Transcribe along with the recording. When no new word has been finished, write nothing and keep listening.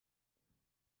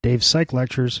Dave's Psych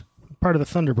Lectures, part of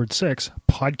the Thunderbird 6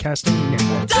 podcasting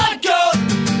network. Psycho,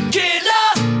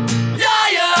 killer,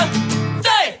 liar,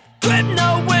 they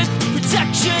criminal with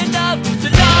protection of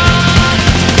the law.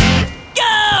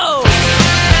 Go!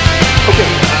 Okay,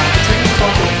 pretending to talk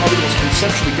about probably the most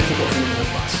conceptually difficult thing in the whole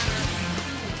class.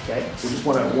 Okay, we just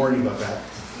want to warn you about that.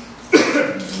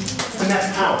 And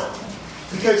that's power.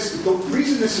 Because the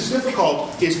reason this is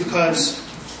difficult is because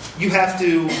you have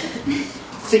to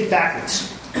think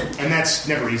backwards. And that's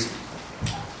never easy.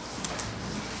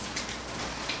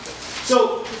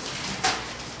 So,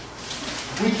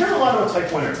 we care a lot about type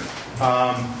 1 error.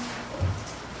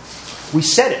 We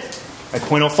set it at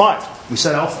 0.05. We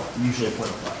set alpha, usually at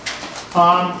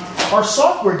 0.05. Our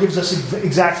software gives us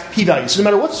exact p-values. So no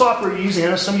matter what software you're using, I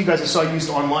know some of you guys I saw used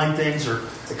online things or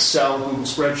Excel, Google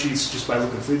spreadsheets, just by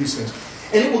looking through these things.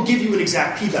 And it will give you an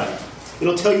exact p-value.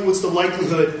 It'll tell you what's the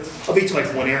likelihood of a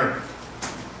type 1 error.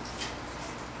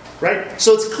 Right?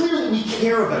 So it's clear that we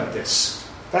care about this.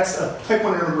 That's a type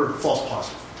 1 error or false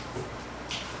positive.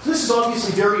 So this is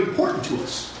obviously very important to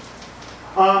us.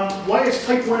 Why is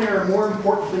type 1 error more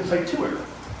important than type 2 error?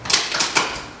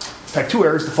 Type 2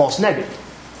 error is the false negative.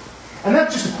 And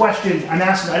that's just a question I'm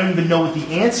asking. I don't even know what the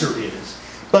answer is.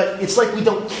 But it's like we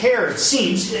don't care. It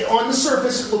seems, on the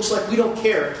surface, it looks like we don't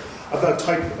care about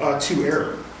type 2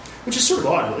 error. Which is sort of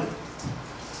odd, really.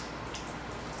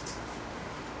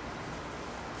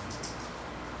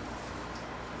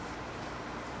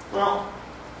 Well,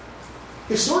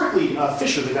 historically,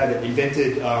 Fisher, the guy that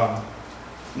invented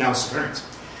analysis of variance,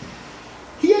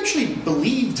 he actually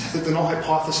believed that the null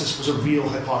hypothesis was a real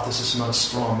hypothesis, not a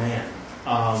straw man.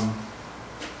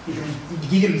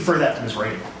 He can infer that from his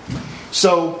writing.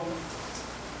 So,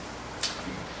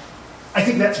 I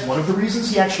think that's one of the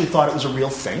reasons he actually thought it was a real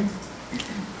thing.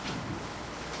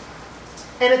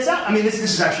 And it's not, I mean, this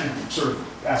is actually sort of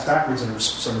asked backwards in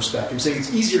some respect. I'm saying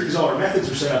it's easier because all our methods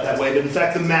are set up that way, but in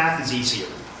fact the math is easier,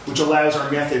 which allows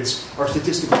our methods, our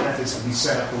statistical methods, to be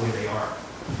set up the way they are.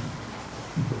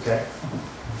 Okay?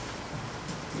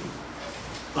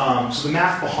 So the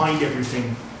math behind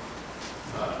everything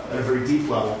at a very deep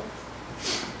level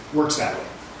works that way.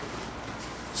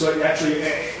 So it actually,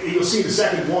 you'll see in a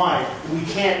second why we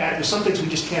can't, there's some things we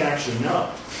just can't actually know.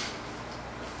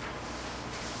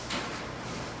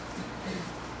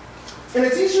 And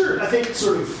it's easier, I think,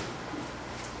 sort of,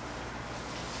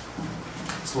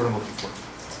 that's what I'm looking for.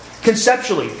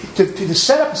 Conceptually, to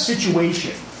set up a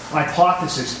situation, a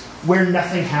hypothesis, where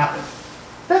nothing happened.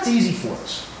 That's easy for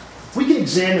us. We can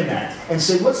examine that and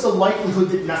say, what's the likelihood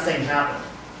that nothing happened?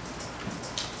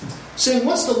 Saying,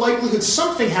 what's the likelihood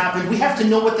something happened, we have to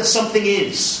know what the something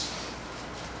is.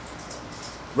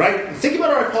 Right? Think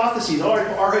about our hypotheses.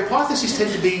 Our hypotheses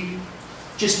tend to be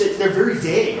just that they're very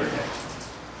vague, aren't they?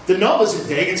 The null isn't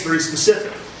vague, it's very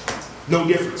specific. No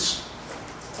difference.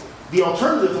 The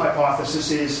alternative hypothesis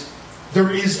is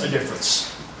there is a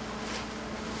difference.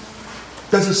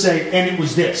 Doesn't say, and it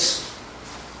was this.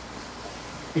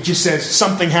 It just says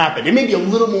something happened. It may be a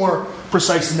little more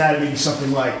precise than that. It may be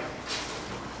something like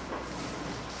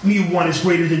mu1 is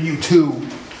greater than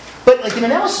mu2. But like in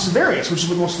analysis of variance, which is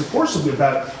what most of the course will be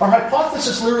about, our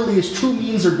hypothesis literally is two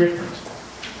means are different.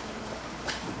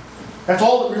 That's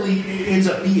all it really ends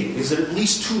up being, is that at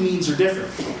least two means are different.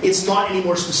 It's not any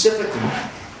more specific than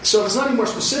that. So if it's not any more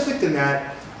specific than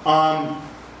that,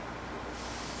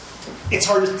 it's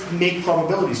hard to make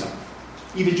probabilities up.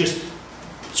 Even just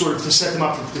sort of to set them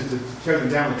up, to tear them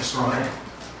down like a straw man.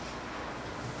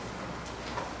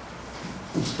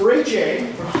 For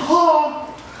HA,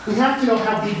 we have to know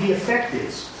how big the effect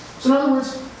is. So in other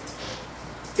words,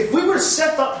 if we were to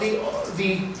set up the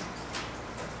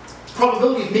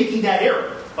probability of making that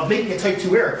error, of making a type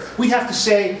 2 error, we have to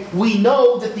say, we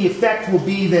know that the effect will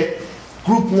be that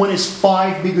group 1 is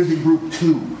 5 bigger than group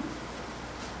 2.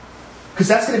 Because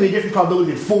that's going to be a different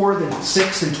probability than 4, than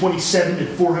 6, than 27,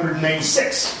 than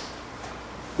 496.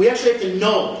 We actually have to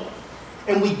know.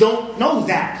 And we don't know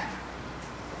that.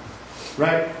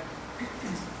 Right?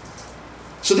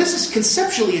 So this is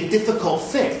conceptually a difficult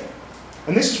thing.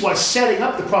 And this is why setting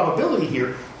up the probability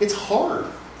here, it's hard.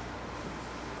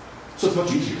 So it's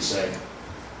much easier to say,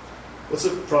 what's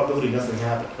the probability nothing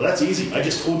happened? Well, that's easy. I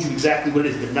just told you exactly what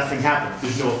it is, that nothing happened.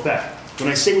 There's no effect. When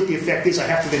I say what the effect is, I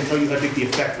have to then tell you how big the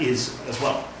effect is as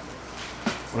well.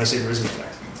 When I say there is an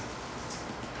effect.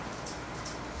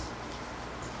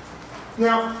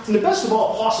 Now, in the best of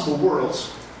all possible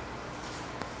worlds,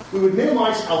 we would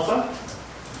minimize alpha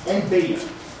and beta.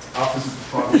 Alpha is the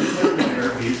probability of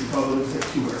error, beta is the probability of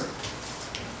type 2 error.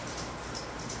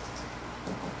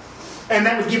 And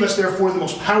that would give us, therefore, the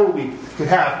most power we could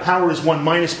have. Power is 1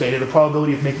 minus beta, the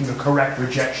probability of making a correct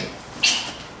rejection.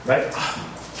 Right?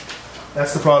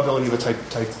 That's the probability of a type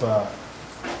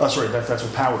that's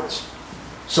what power is.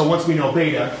 So once we know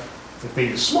beta, if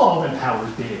beta is small, then power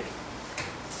is big.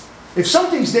 If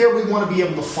something's there, we want to be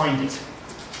able to find it.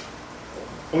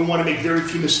 And we want to make very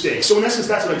few mistakes. So in essence,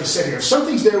 that's what I just said here. If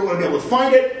something's there, we want to be able to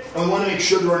find it, and we want to make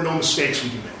sure there are no mistakes we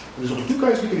can make. There's only 2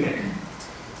 kinds we can make.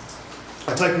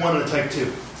 A type 1 and a type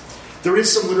 2. There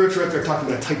is some literature out there talking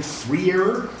about a type 3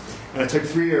 error, and a type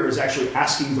 3 error is actually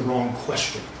asking the wrong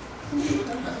question.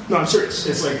 No, I'm serious.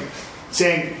 It's like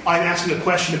saying, I'm asking a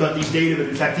question about these data, but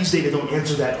in fact, these data don't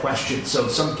answer that question. So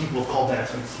some people have called that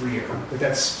a type 3 error. But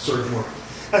that's sort of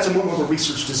that's more of a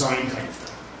research design kind of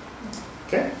thing.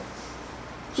 Okay?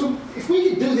 So if we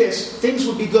could do this, things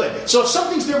would be good. So if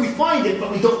something's there, we find it,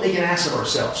 but we don't make an ass of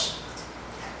ourselves.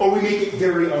 Or we make it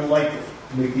very unlikely.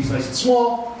 We make these nice and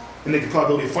small, and make the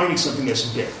probability of finding something nice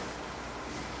and big.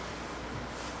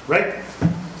 Right?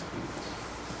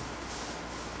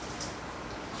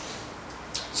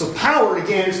 So power,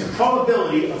 again, is the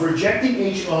probability of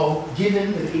rejecting HO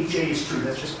given that HA is true.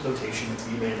 That's just notation that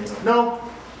you may not know.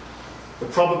 The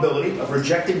probability of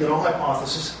rejecting the null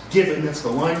hypothesis given, that's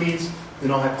the line means, the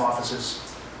null hypothesis,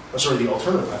 the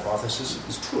alternative hypothesis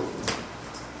is true.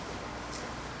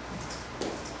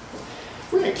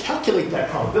 We're going to calculate that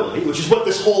probability, which is what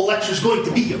this whole lecture is going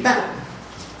to be about.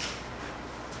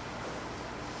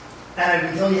 And I've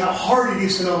been telling you how hard it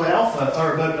is to know about alpha,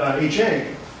 or about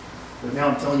HA. But now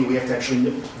I'm telling you we have to actually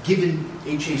know, given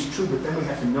HA is true, but then we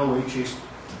have to know HA is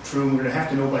true, and we're going to have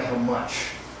to know by how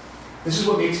much. This is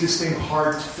what makes this thing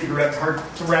hard to figure out, hard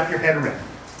to wrap your head around.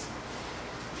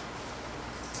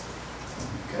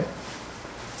 Okay?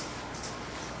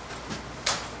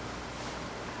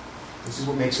 This is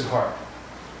what makes it hard.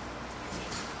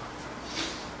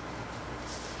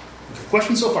 Okay,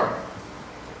 questions so far?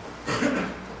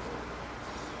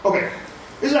 Okay.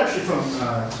 This is actually from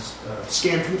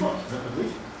scan from the book, I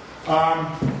believe.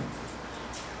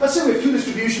 Let's say we have 2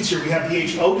 distributions here. We have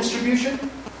the HO distribution.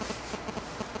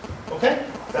 Okay?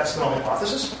 That's the null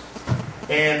hypothesis.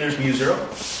 And there's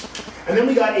mu0. And then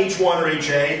we got H1 or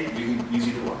HA. You can use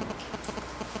either one.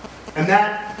 And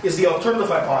that is the alternative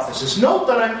hypothesis. Note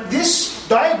that this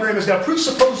diagram is now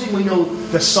presupposing we know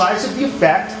the size of the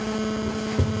effect.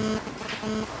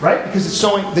 Right? Because it's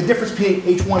showing the difference between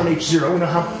H1 and H0. We know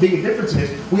how big a difference it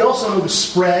is. We also know the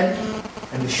spread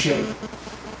and the shape.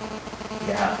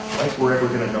 Yeah, right? We're ever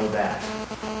going to know that.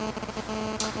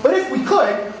 But if we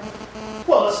could,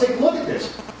 well, let's take a look at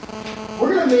this.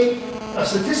 We're going to make a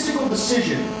statistical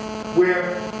decision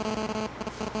where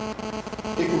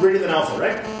if we're greater than alpha,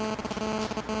 right?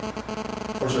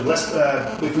 Or sorry, less,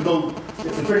 if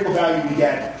the critical value we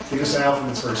get gives us an alpha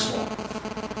that's very small.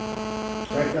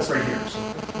 Right? That's right here. So.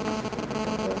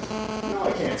 No,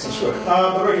 I can't, so screw it.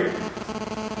 But right here.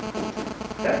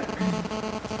 Okay?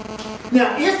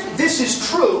 Now, if this is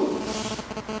true,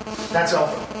 that's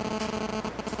alpha.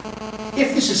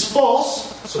 If this is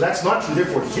false, so that's not true,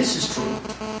 therefore this is true,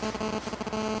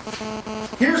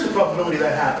 here's the probability of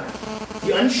that happening.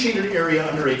 The unshaded area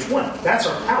under H1. That's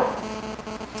our power.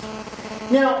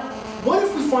 Now, what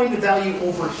if we find a value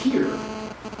over here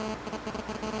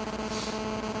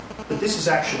that this is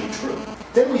actually true?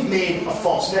 Then we've made a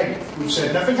false negative. We've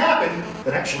said nothing happened,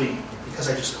 but actually, because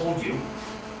I just told you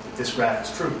that this graph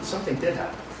is true, something did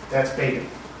happen. That's beta.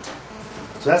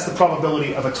 So that's the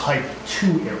probability of a type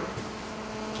 2 error.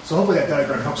 So hopefully that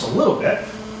diagram helps a little bit.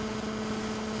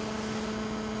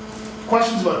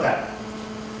 Questions about that?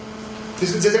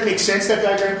 Does that make sense, that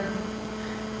diagram?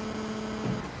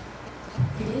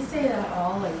 Can you say that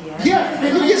all again? Yeah,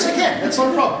 yes I can. That's not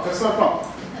a problem. That's not a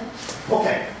problem.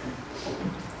 Okay.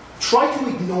 Try to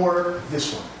ignore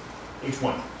this one,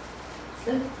 H1.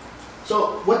 Okay.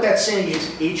 So what that's saying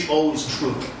is HO is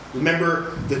true.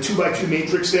 Remember the 2x2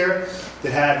 matrix there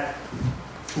that had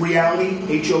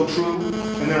reality, HO true,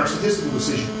 and then our statistical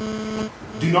decision.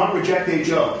 Do not reject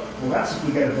HO. Well, that's if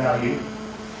we get a value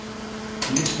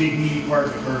in this big meaty part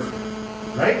of the curve.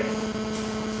 Right?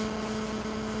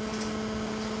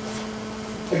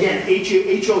 Again,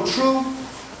 HO true,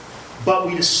 but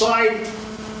we decide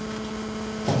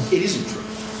it isn't true.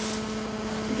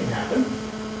 It can happen.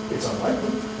 It's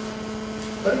unlikely,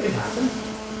 but it can happen.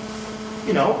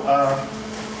 You know,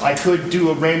 I could do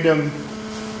a random,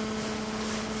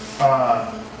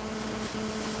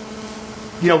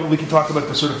 we could talk about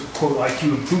the sort of quote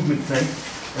IQ improvement thing,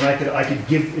 and I could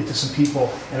give it to some people,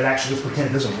 and it actually just pretend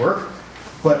it doesn't work,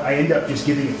 but I end up just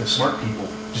giving it to smart people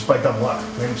just by dumb luck.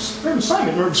 Random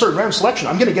selection.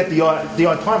 I'm going to get the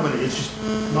odd time when it's just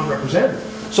not representative.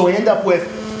 So I end up with,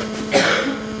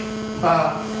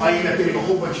 getting a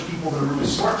whole bunch of people that are really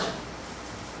smart.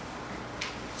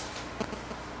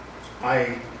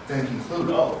 I then conclude,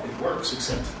 oh, it works,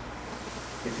 except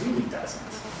it really doesn't.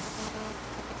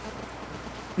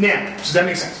 Now, does that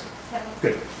make sense? Yep.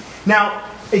 Good. Now,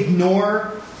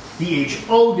 ignore the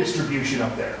HO distribution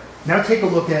up there. Now take a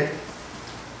look at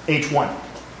H1.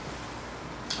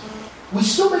 We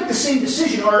still make the same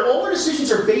decision. All our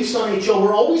decisions are based on HO.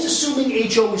 We're always assuming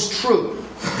HO is true.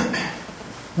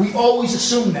 We always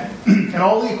assume that. And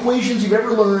all the equations you've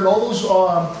ever learned, all those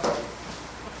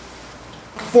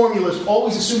formulas,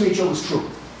 always assume HO is true.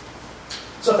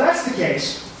 So if that's the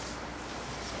case,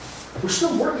 we're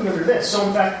still working under this. So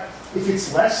in fact, if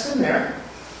it's less than there,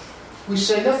 we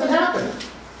say nothing happened.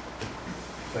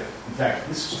 But in fact,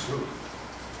 this is true.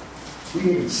 We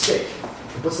made a mistake.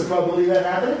 What's the probability of that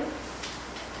happening?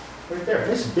 Right there.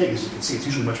 This is big, as you can see. It's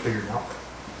usually much bigger than alpha.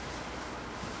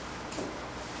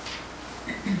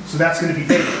 So that's going to be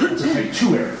big. It's a type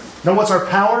 2 error. Now what's our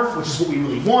power, which is what we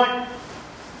really want?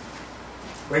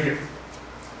 Right here.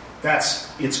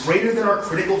 It's greater than our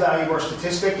critical value of our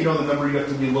statistic. You know the number you have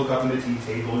to do, look up in the T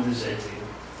table and the Z table.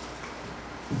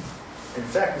 In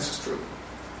fact, this is true.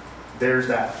 There's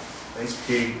that nice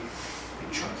big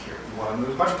chunk here. You want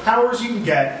as much power as you can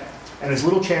get, and as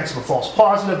little chance of a false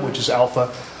positive, which is alpha,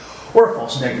 or a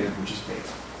false negative, which is beta.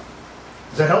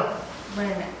 Does that help?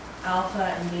 When alpha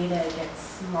and beta get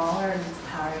smaller and its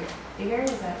power gets bigger,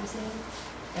 is that what you're saying?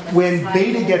 Like When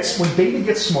beta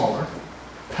gets smaller,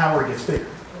 power gets bigger.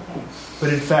 Okay.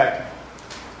 But in fact,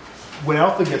 when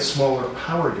alpha gets smaller,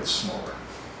 power gets smaller.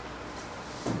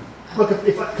 Look,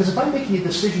 because if I'm making a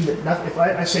decision that if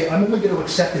I say I'm only going to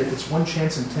accept it if it's 1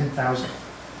 chance in 10,000,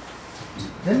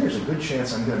 then there's a good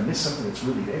chance I'm going to miss something that's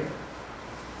really there.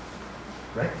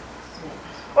 Right?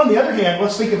 On the other hand,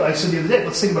 let's think about, I said the other day,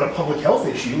 let's think about a public health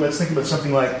issue. Let's think about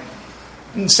something like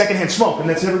secondhand smoke, and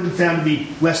that's never been found to be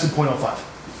less than 0.05.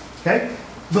 Okay?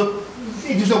 But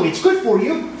there's no way it's good for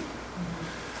you.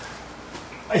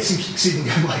 It seems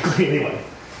exceedingly unlikely anyway.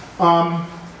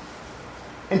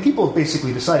 And people have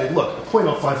basically decided, look, a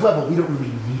 0.05 level, we don't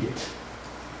really need it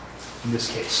in this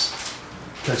case.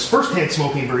 Because first-hand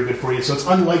smoking is very good for you, so it's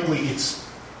unlikely it's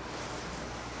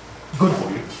good for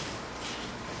you.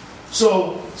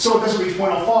 So it doesn't reach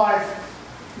 0.05.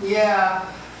 Yeah,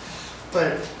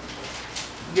 but,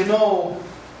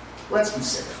 let's be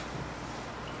safe.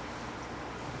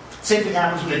 Same thing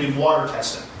happens when they do water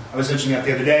testing. I was mentioning that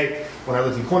the other day. When I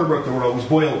lived in Corner Brook, there were always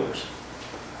boilers.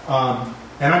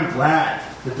 And I'm glad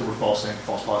that there were false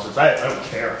positives. I don't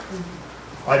care.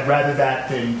 I'd rather that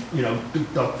than,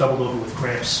 doubled over with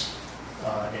cramps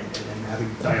and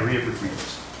having diarrhea for 3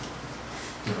 days.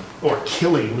 Or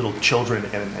killing little children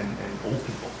and old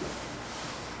people.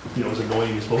 As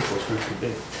annoying as both those groups could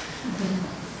be.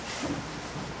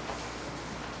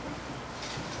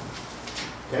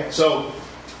 Okay, so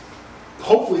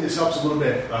hopefully this helps a little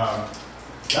bit.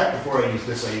 Back before I used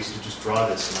this, I used to just draw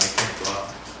this, and I can't draw.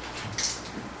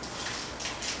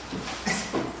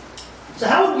 So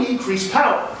how would we increase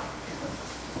power?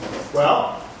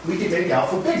 Well, we could make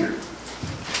alpha bigger.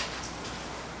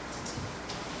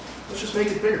 Let's just make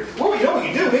it bigger. Well, you know what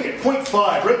we can do? Make it 0.5,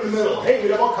 right in the middle. Hey,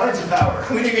 we'd have all kinds of power.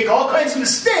 We can make all kinds of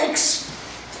mistakes,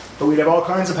 but we'd have all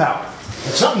kinds of power.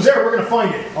 If something's there, we're going to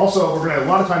find it. Also, we're going to a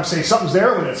lot of times say something's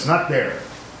there when it's not there.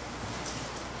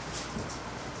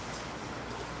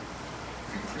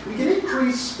 We can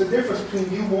increase the difference between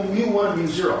mu1 and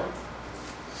mu0.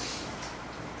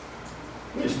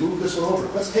 We just move this one over.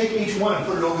 Let's take H1 and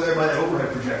put it over there by that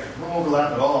overhead projector. No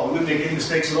overlap at all. We wouldn't make any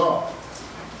mistakes at all.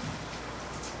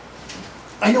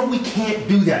 I know we can't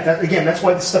do that. Again, that's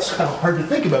why this stuff's kind of hard to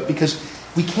think about, because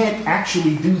we can't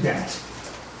actually do that.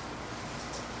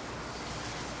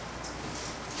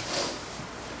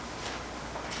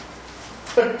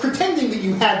 But pretending that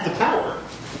you had the power,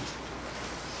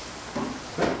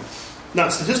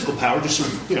 not statistical power, just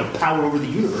sort of, power over the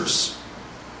universe.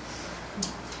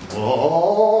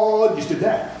 Oh, I just did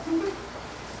that.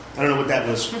 I don't know what that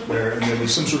was. There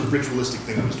was some sort of ritualistic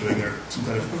thing I was doing there. Some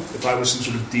kind of, if I was some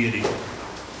sort of deity,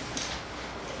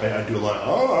 I'd do a lot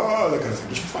of, that kind of thing,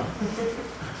 just for fun.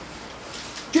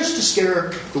 Just to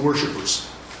scare the worshippers.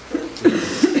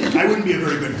 I wouldn't be a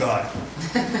very good god.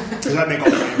 Because I'd make all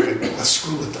the angry. Let's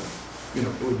screw with them.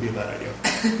 It would be a bad idea.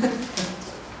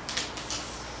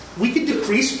 We could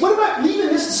decrease. What about leaving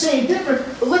this the same, different?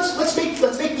 But let's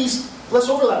make these less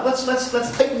overlap. Let's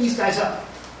tighten these guys up.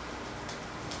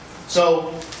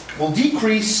 So we'll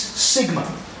decrease sigma.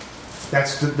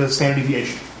 That's the standard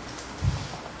deviation.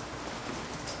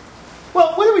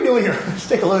 Well, what are we doing here? Let's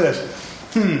take a look at this.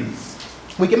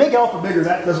 We can make alpha bigger.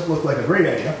 That doesn't look like a great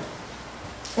idea.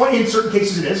 Well, in certain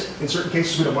cases it is. In certain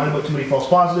cases we don't mind about too many false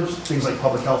positives, things like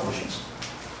public health issues.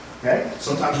 Okay?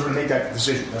 Sometimes we're going to make that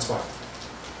decision. That's fine.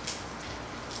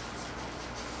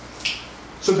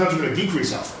 Sometimes we're going to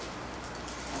decrease alpha.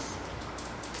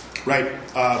 Right?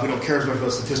 We don't care as much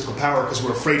about statistical power because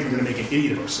we're afraid we're going to make an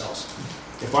idiot of ourselves.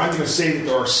 If I'm going to say that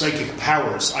there are psychic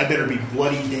powers, I better be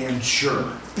bloody damn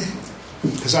sure.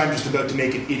 Because I'm just about to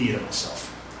make an idiot of myself.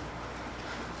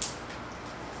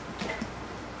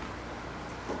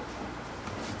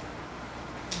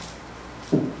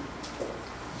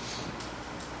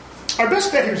 Our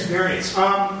best bet here is variance.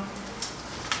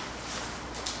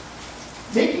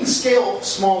 Making the scale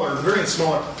smaller, the variance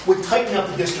smaller, would tighten up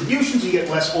the distributions, you get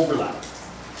less overlap.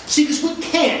 See, because we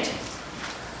can't.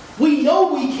 We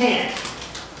know we can't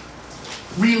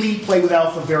really play with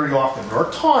alpha very often. There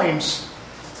are times,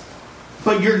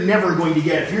 but you're never going to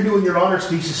get it. If you're doing your honors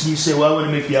thesis and you say, well, I want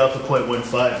to make the alpha 0.15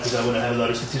 because I want to have a lot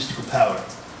of statistical power,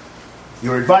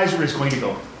 your advisor is going to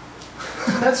go,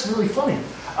 that's really funny.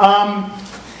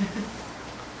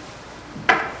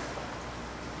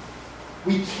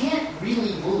 We can't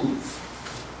really move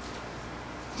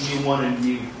mu1 and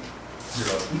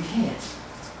mu0. We can't.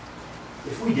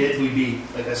 If we did, we'd be,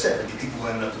 like I said, there'd be people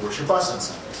lining up to worship us on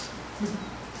Sundays.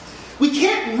 We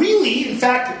can't really, in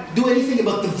fact, do anything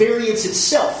about the variance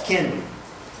itself, can we?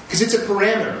 Because it's a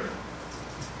parameter.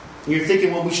 And you're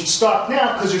thinking, well, we should stop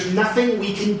now because there's nothing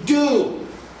we can do.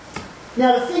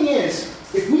 Now, the thing is,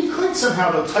 if we could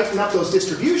somehow, though, tighten up those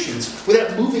distributions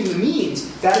without moving the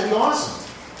means, that'd be awesome.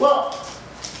 Well,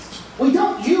 we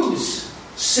don't use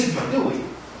sigma, do we?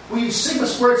 We use sigma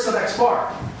squared sub x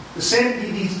bar, the standard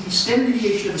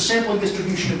deviation of the sampling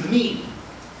distribution of the mean.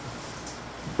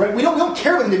 Right? We don't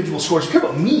care about individual scores, we care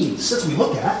about means. That's what we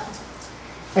look at.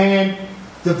 And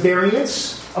the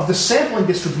variance of the sampling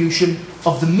distribution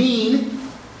of the mean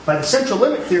by the central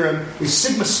limit theorem is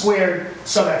sigma squared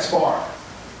sub x bar.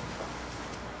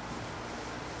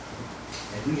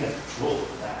 And we have control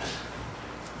over that.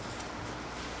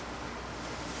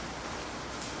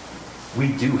 We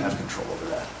do have control over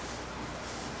that.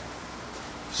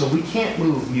 So we can't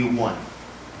move mu1.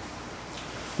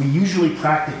 We usually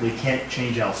practically can't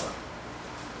change alpha.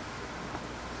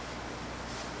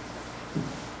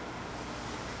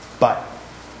 But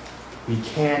we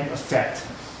can affect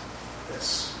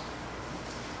this.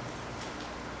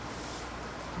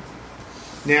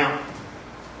 Now,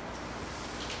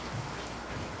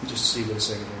 just see what a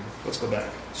second here. Let's go back.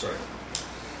 Sorry.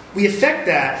 We affect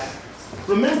that.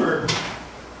 Remember,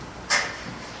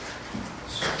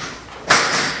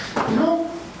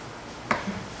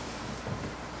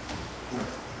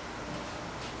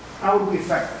 how would we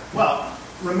affect that? Well,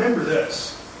 remember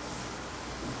this.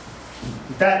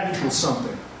 That equals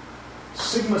something.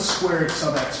 Sigma squared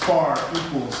sub x bar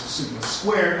equals sigma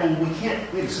squared. Oh, we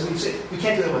can't. Wait a second. We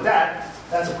can't do that with that.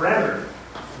 That's a parameter.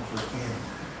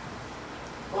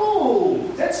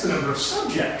 Oh, that's the number of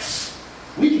subjects.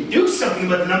 We can do something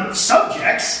about the number of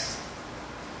subjects.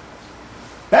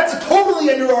 That's totally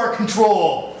under our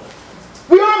control.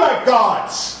 We are like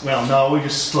gods. Well, no, we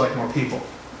just select more people.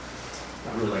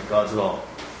 Not really like gods at all.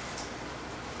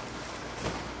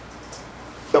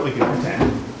 But we can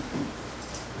pretend.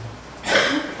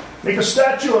 Make a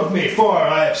statue of me, for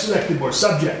I have selected more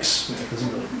subjects. Yeah, it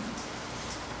doesn't really.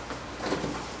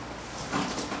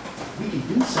 We can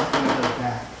do something about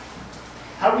that.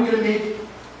 How are we going to make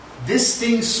this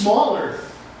thing smaller?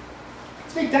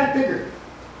 Let's make that bigger.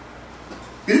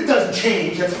 Because it doesn't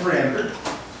change, that's a parameter.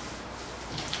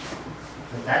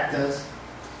 But that does.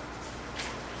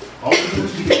 All we do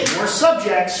is we get more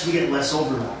subjects, we get less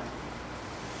overlap.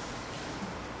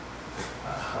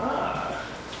 Aha.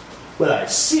 Well, I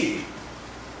see.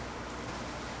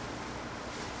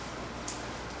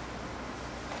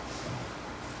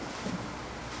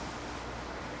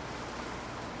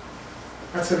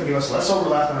 That's going to give us less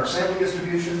overlap in our sampling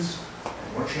distributions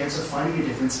and more chance of finding a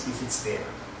difference if it's there.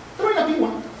 There might not be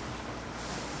one.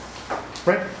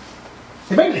 Right?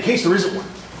 It might be the case there isn't one.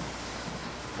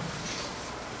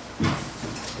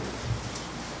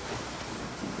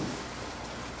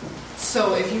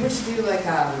 So if you were to do like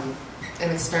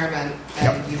an experiment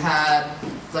and you had,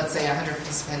 let's say, 100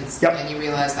 participants, and you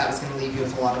realized that was going to leave you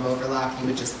with a lot of overlap, you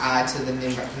would just add to the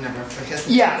number of participants,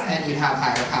 and you'd have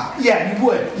higher power. Yeah, you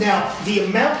would. Now, the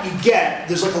amount you get,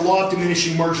 there's like a law of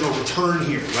diminishing marginal return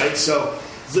here, right? So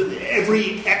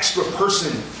every extra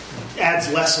person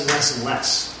adds less and less and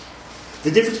less.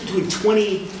 The difference between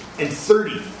 20 and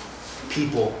 30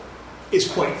 people is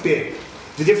quite big.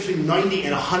 The difference between 90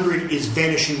 and 100 is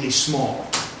vanishingly small.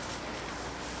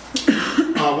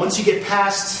 Once you get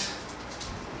past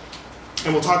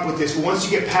and we'll talk about this, but once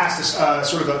you get past this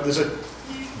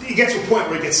it gets to a point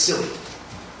where it gets silly,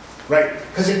 right?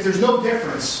 Because if there's no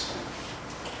difference,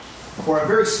 or a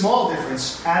very small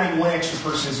difference, adding one extra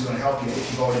person isn't going to help you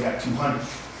if you've already got 200.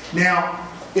 Now,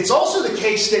 it's also the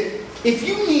case that if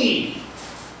you need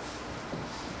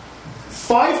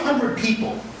 500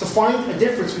 people to find a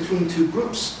difference between two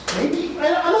groups, maybe,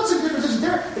 I'm not saying the difference isn't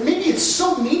there, but maybe it's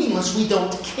so meaningless we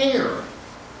don't care.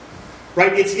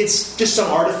 Right? It's just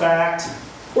some artifact,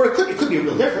 or it could be a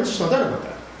real difference, there's no doubt about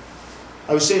that.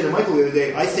 I was saying to Michael the other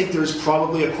day, I think there's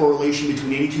probably a correlation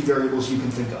between any two variables you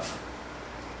can think of.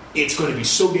 It's going to be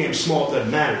so damn small it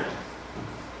doesn't matter.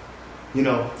 You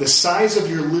know, the size of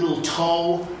your little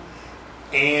toe,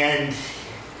 and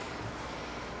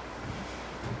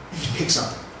pick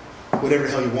something, whatever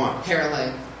the hell you want.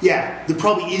 Hairline. Yeah, there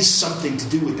probably is something to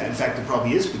do with that. In fact, there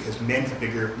probably is, because men have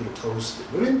bigger little toes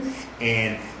than women,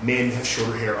 and men have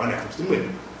shorter hair on average than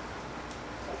women.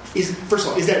 First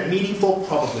of all, is that meaningful?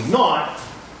 Probably not.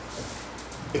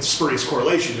 It's a spurious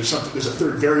correlation. There's a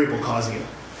third variable causing it.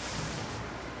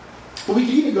 But we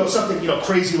could even go something,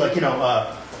 crazy like,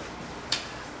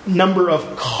 number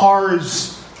of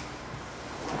cars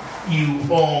you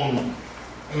own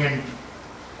and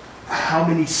how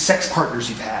many sex partners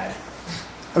you've had.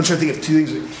 I'm trying to think of two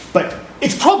things. But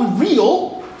it's probably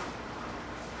real.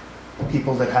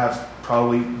 People that have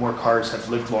probably more cars have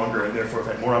lived longer and therefore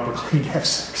have had more opportunity to have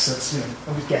sex. That's,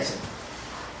 I was guessing.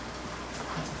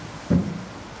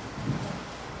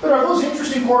 But are those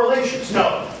interesting correlations?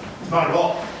 No, not at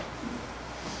all.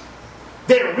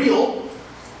 They're real.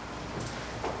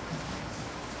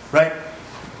 Right?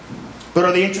 But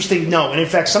are they interesting? No. And in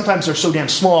fact, sometimes they're so damn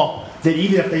small that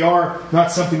even if they are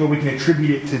not something where we can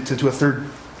attribute it to a third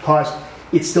cause,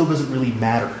 it still doesn't really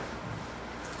matter.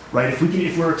 Right?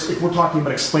 If we're talking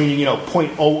about explaining,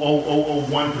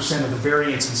 0.00001% of the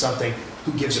variance in something,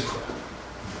 who gives a crap?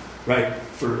 Right?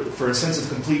 For a sense of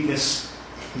completeness,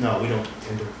 no, we don't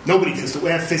tend to. Nobody tends to. We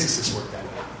have physicists work that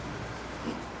way.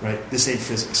 Right? This ain't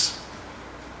physics.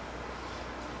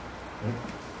 Right?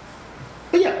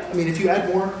 But yeah, if you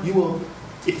add more, you will.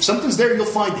 If something's there, you'll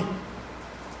find it.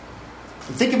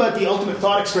 And think about the ultimate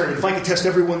thought experiment. If I could test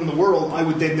everyone in the world, I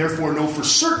would then therefore know for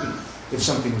certain if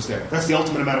something was there. That's the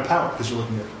ultimate amount of power, because you're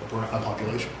looking at a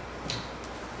population.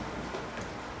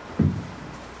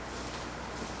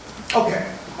 Okay,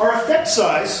 our effect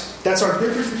size, that's our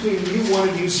difference between U1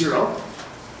 and U0.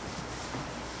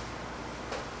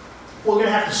 We're going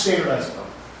to have to standardize it, though.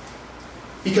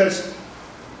 Because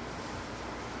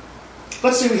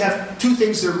let's say we have two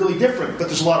things that are really different, but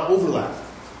there's a lot of overlap.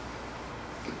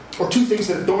 Or two things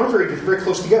that aren't very different, very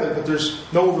close together, but there's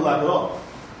no overlap at all.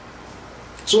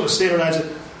 So we're going to standardize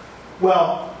it.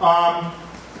 Well,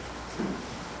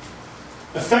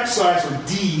 effect size, or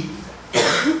D,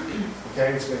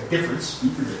 okay, it's got a difference, D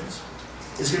for difference,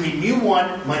 is going to be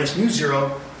mu1 minus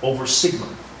mu0 over sigma.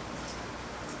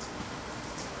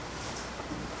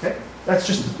 Okay? That's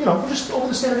just, just over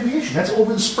the standard deviation. That's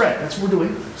over the spread. That's what we're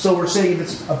doing. So we're saying if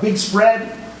it's a big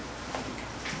spread,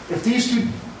 if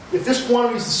this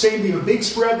quantity is the same, you have a big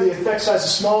spread, the effect size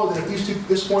is smaller than if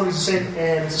this quantity is the same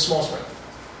and it's a small spread.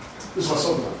 There's less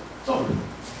overlap. It's over.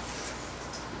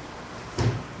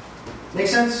 Make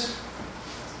sense?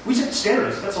 We just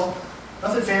standardize, that's all.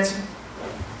 Nothing fancy.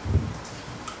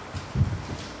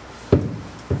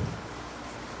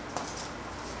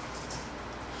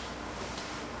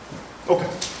 Okay.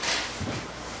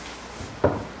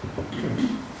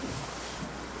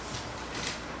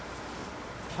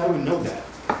 How do we know that?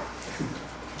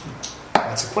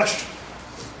 That's a question.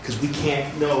 Because we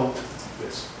can't know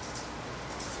this.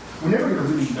 We're never going to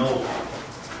really know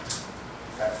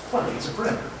that quantity is a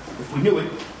parameter. If we knew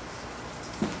it,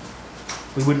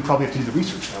 we wouldn't probably have to do the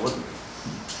research now, would we?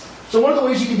 So one of the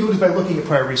ways you can do it is by looking at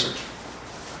prior research.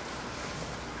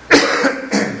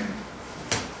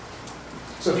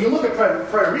 So if you look at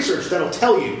prior research, that'll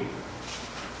tell you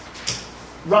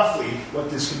roughly what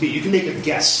this could be. You can make a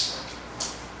guess.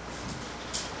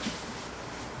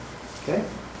 Okay?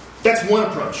 That's one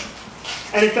approach.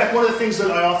 And in fact, one of the things that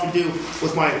I often do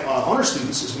with my honor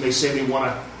students is when they say they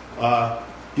want to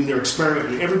do their experiment,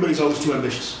 and everybody's always too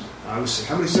ambitious. I always say,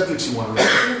 how many subjects do you want to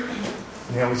write?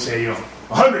 And they always say,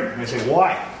 100. And I say,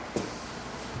 why?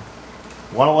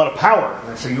 Want a lot of power.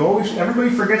 And I say, everybody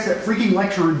forgets that freaking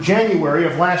lecture in January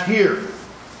of last year.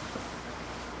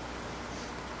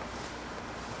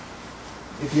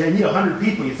 If you need 100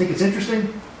 people, you think it's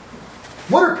interesting?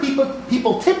 What are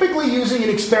people typically using in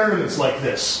experiments like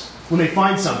this when they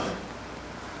find something?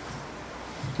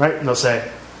 Right? And they'll say,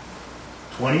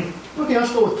 20? Okay,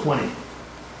 let's go with 20.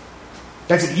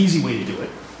 That's an easy way to do it.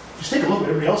 Just take a look at what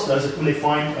everybody else does when they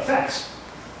find effects.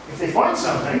 If they find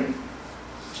something,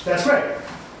 that's great.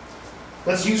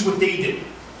 Let's use what they did.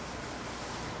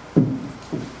 And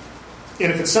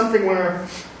if it's something where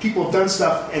people have done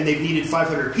stuff and they've needed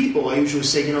 500 people, I usually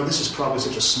say, this is probably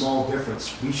such a small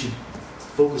difference. We should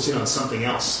focus in on something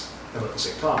else about the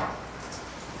same topic.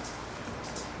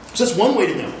 So that's one way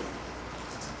to know.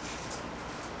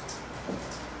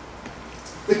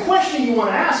 The question you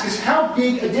want to ask is, how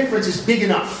big a difference is big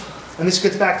enough? And this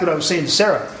gets back to what I was saying to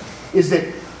Sarah, is that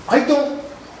are we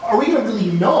going to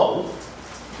really know,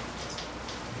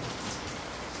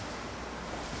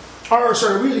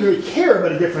 we really care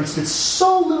about a difference that's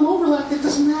so little overlap that it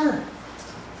doesn't matter.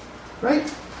 Right?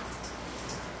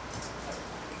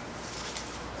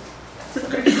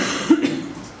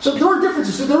 So there are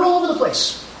differences, they're all over the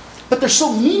place. But they're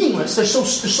so meaningless, there's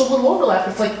so little overlap,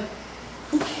 it's like,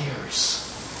 who cares?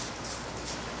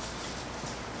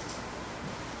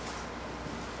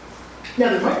 Now,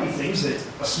 there might be things that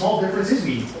a small difference is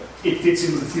meaningful. It fits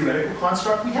in with the theoretical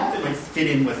construct we have. It might fit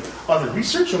in with other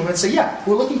research. And we might say, yeah,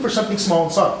 we're looking for something small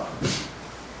and subtle.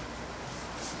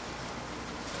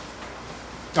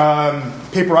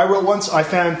 Paper I wrote once, I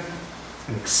found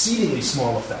an exceedingly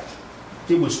small effect.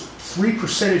 It was 3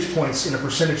 percentage points in a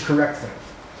percentage correct thing.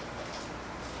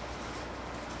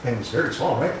 And it was very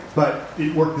small, right? But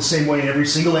it worked the same way in every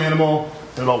single animal,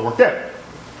 and it all worked out.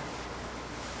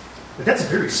 But that's a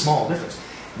very small difference.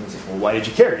 And you say, well, why did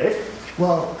you care, Dave?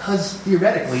 Well, because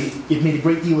theoretically, it made a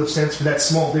great deal of sense for that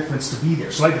small difference to be there.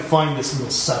 So I defined this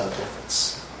little subtle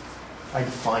difference. I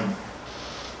defined it.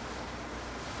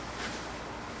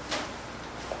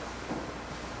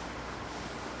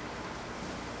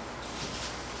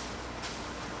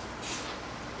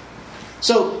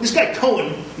 So this guy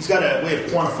Cohen, he's got a way of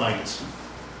quantifying this.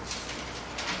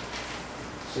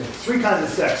 So 3 kinds of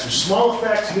effects. There's small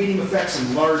effects, medium effects,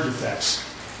 and large effects.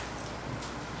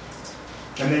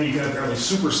 And then you can apparently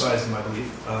supersize them, I believe.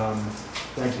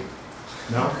 Thank you.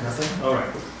 No? Nothing? All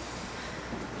right.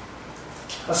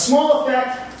 A small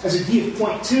effect has a D of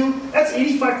 0.2. That's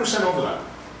 85% overlap.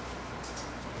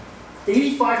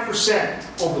 85%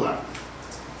 overlap.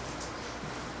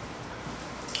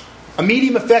 A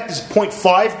medium effect is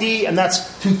 0.5 D, and that's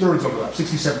 2/3 overlap,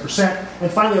 67%.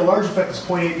 And finally, a large effect is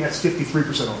 0.8, and that's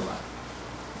 53% overlap.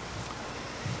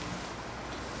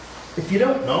 If you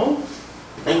don't know,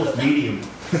 go with medium.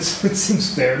 It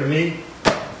seems fair to me,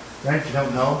 right? If you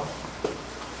don't know.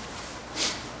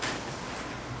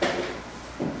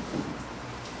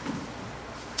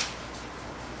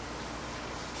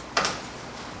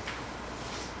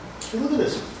 Hey, look at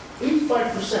this.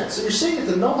 85%. So you're saying that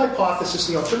the null hypothesis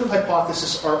and the alternative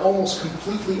hypothesis are almost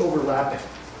completely overlapping.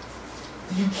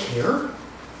 Do you care?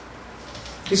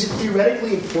 Is it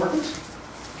theoretically important?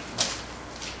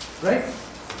 Right?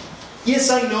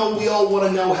 Yes, I know we all want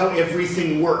to know how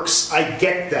everything works. I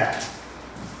get that.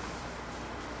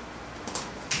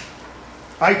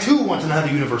 I too want to know how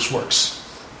the universe works.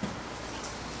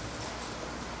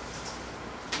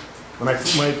 When I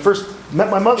first met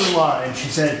my mother-in-law, and she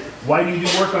said, "Why do you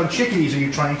do work on chickadees? Are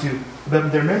you trying to, about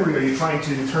their memory, are you trying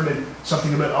to determine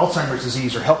something about Alzheimer's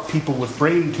disease or help people with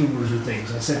brain tumors or things?"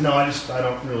 And I said, "No, I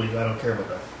don't care about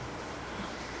that.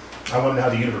 I want to know how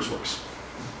the universe works.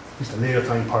 Just a little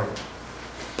tiny part of it."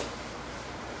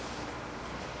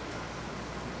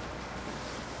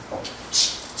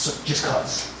 So, just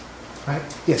cause. Right?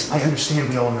 Yes, I understand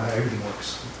we all know how everything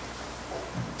works.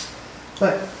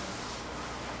 But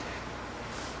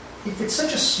if it's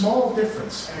such a small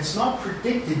difference and it's not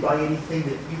predicted by anything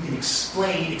that you can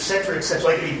explain, etc.,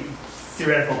 like any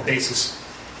theoretical basis,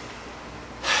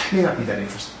 it may not be that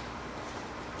interesting.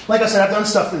 Like I said, I've done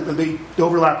stuff that the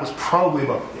overlap was probably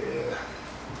about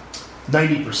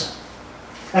 90%.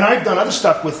 And I've done other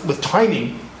stuff with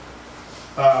timing,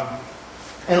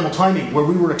 animal timing, where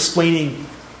we were explaining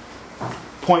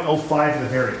 0.05 of the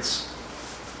variance.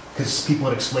 Because people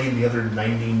had explained the other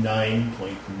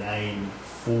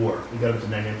 99.94. We got up to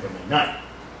 99.99.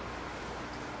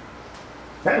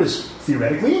 That was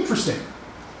theoretically interesting.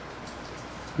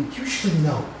 But usually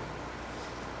no.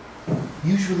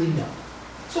 Usually no.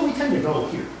 So we tend to go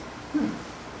here.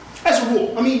 As a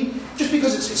rule. I mean, just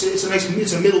because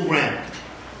it's a middle ground.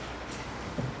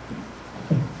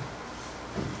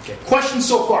 Okay. Questions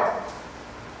so far?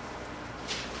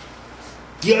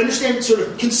 Do you understand sort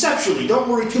of conceptually? Don't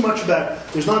worry too much about it.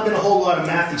 There's not been a whole lot of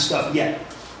mathy stuff yet.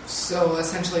 So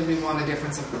essentially we want a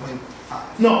difference of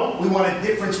 0.5. No, we want a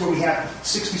difference where we have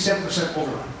 67%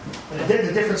 overlap. And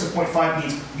the difference of 0.5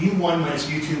 means mu1 minus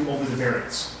mu2 over the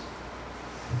variance.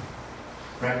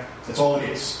 Right? That's all it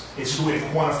is. It's just a way to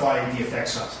quantify the effect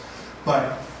size.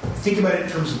 But think about it in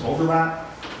terms of overlap.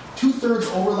 2/3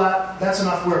 overlap, that's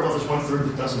enough where, well, there's 1/3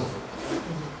 that doesn't overlap.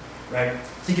 Right?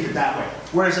 Think of it that way.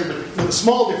 Whereas with a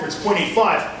small difference,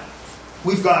 0.85,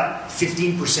 we've got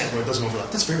 15% where it doesn't overlap.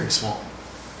 That's very small.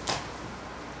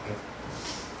 Okay.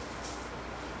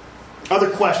 Other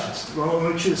questions? I want to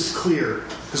make sure this is clear,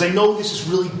 because I know this is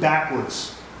really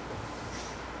backwards.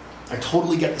 I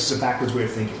totally get this is a backwards way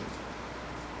of thinking.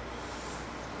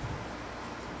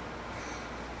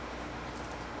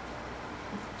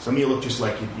 Some of you look just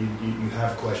like you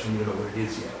have a question, you don't know what it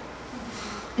is yet.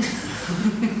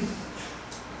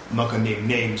 I'm not going to name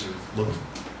names or look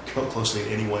closely at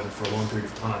anyone for a long period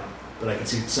of time, but I can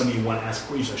see that some of you want to ask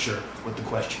questions. You're not sure what the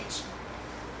question is.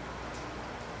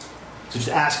 So just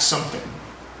ask something.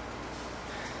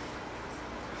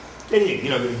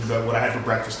 Anything, what I had for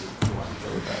breakfast. If you want to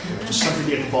go with that. Just something to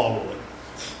get the ball rolling.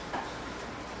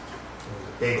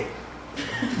 Bagel.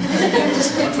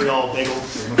 Montreal bagel.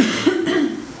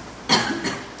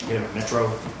 Get him a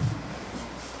Metro.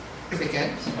 Is it good?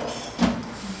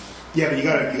 Yeah, but you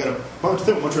gotta.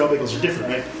 Montreal bagels are different,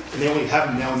 right? And they only have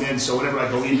them now and then. So whenever I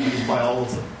go in, I just buy all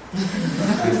of them.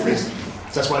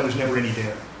 That's why there's never any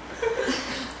there.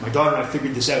 My daughter and I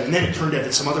figured this out, and then it turned out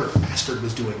that some other bastard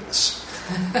was doing this.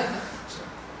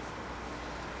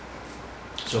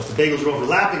 So if the bagels are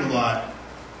overlapping a lot,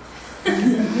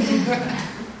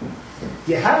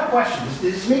 you have a question.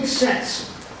 This makes sense.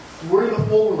 We're in the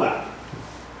overlap.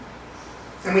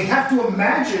 And we have to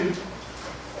imagine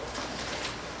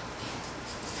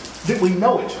that we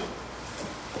know it.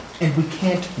 And we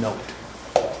can't know it.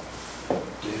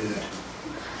 Dude.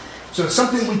 So it's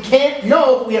something we can't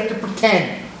know, but we have to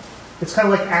pretend. It's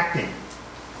kind of like acting.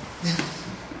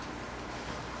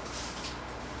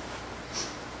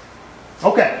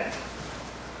 Okay.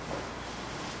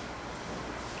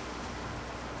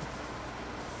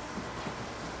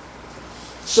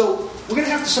 So we're going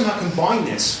to have to somehow combine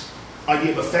this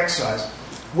idea of effect size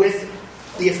with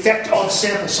the effect of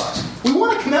sample size. We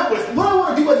want to come out with, what I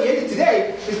want to do by the end of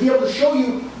today is be able to show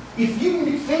you, if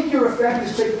you think your effect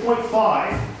is, say,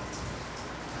 0.5,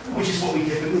 which is what we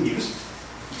typically use,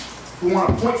 we want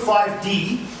a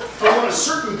 0.5D, we want a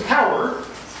certain power,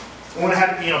 we want to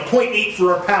have 0.8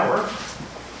 for our power.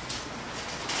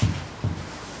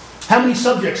 How many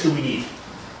subjects do we need?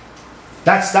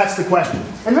 That's the question.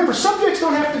 And remember, subjects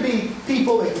don't have to be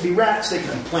people, they can be rats, they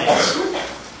can be plants.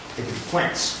 They can be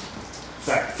plants. In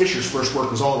fact, Fisher's first work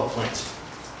was all about plants.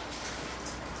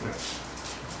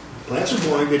 Plants are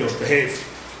boring, they don't behave.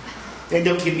 And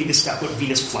don't give me this stuff with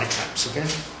Venus flytraps, okay?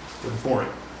 They're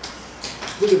boring.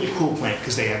 Look at a cool plant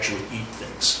because they actually eat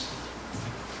things.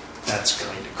 That's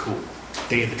kind of cool.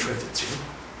 They are the Triffids,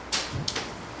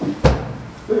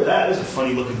 Look at that. That's a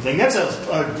funny looking thing. That's a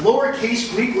lowercase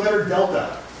Greek letter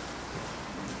delta.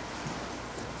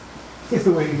 Here's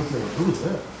the way you look at it. Who is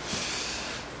that?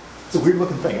 It's a weird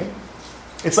looking thing, eh?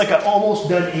 It's like an almost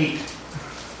done 8.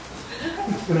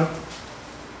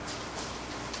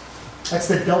 That's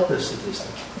the delta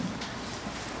statistic.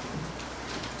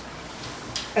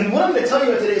 And what I'm going to tell you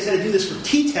about today is how to do this for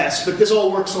t-tests, but this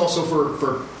all works also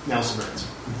for analysis of variance.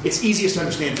 It's easiest to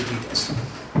understand for t-tests.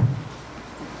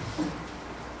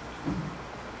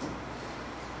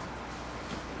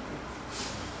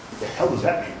 What the hell does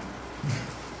that mean?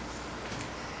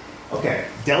 Okay,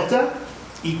 delta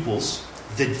equals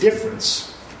the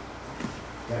difference,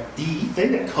 that D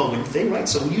thing, that Cohen thing, right?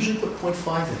 So we usually put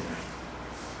 0.5 in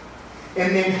there.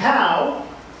 And then how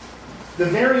the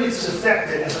variance is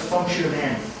affected as a function of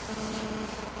n.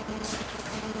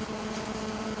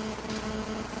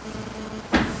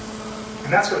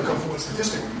 And that's going to come from what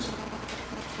statistic we're using.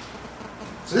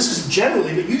 So this is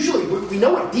generally, but usually we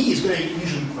know what D is going to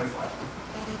usually be 0.5.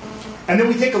 And then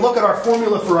we take a look at our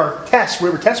formula for our test,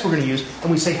 whatever test we're going to use,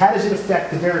 and we say, how does it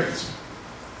affect the variance?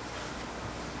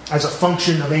 As a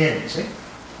function of n, see?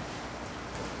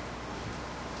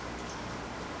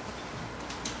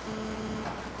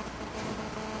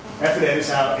 F of n is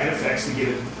how n affects the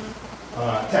given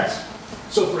test.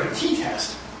 So for a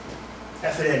t-test,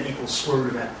 f of n equals square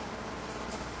root of n.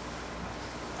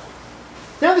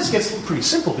 Now this gets pretty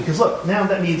simple because look, now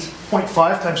that means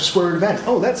 0.5 times the square root of n.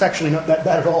 Oh, that's actually not that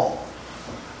bad at all.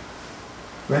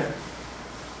 Right?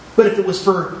 But if it was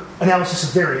for analysis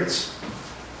of variance,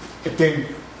 it then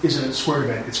isn't a square root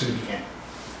of n, it's going to be n.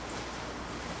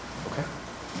 Okay?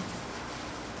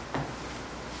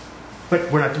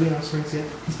 But we're not doing analysis of variance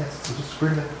yet. T-tests, so just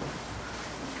square root of n.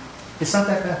 It's not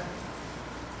that bad.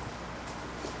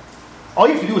 All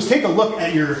you have to do is take a look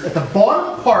at the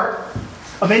bottom part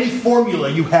of any formula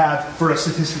you have for a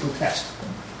statistical test.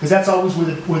 Because that's always where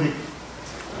the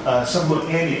some what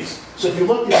n is. So if you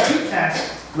look at a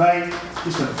t-test, right,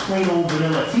 just a plain old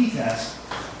vanilla t-test,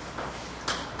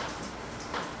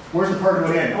 where's the part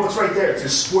about n? Oh, it's right there. It's the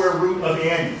square root of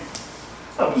n.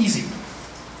 Oh, easy.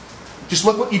 Just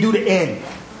look what you do to n.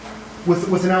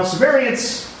 With analysis of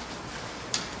variance,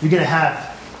 you're going to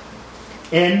have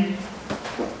n,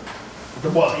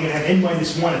 well, you're going to have n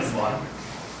minus 1 at the bottom.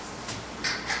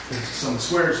 There's some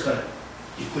squares, but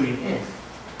you put in n.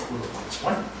 Minus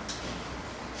 1.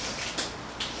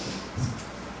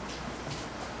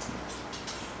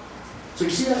 So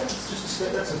you see that?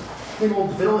 That's a plain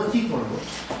old vanilla t formula.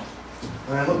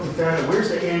 And I looked and found out, where's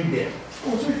the n bit?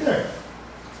 Oh, it's right there.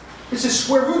 It's the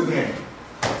square root of n.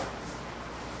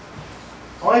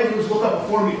 All I had to do was look up a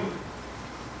formula.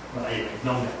 Well, I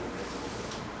know that.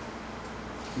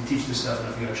 You teach this stuff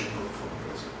enough, you actually know the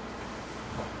formula is.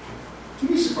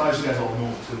 You'd be surprised you guys all know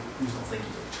it too. You just don't think you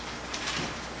do.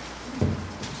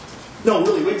 No,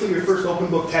 really, wait till your first open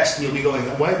book test and you'll be going,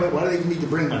 why do they even need to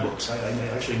bring my books? I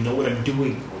actually know what I'm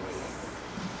doing.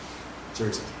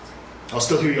 Seriously. I'll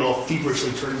still hear you all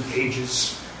feverishly turning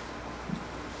pages.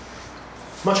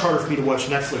 It's much harder for me to watch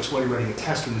Netflix while you're writing a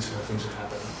test when these kind of things are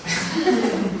happening.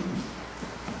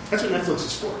 That's what Netflix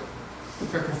is for.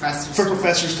 For professors. For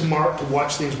professors to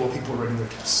watch things while people are writing their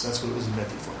tests. That's what it was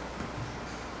invented for.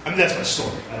 I mean, that's my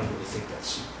story. I don't really think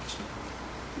that's...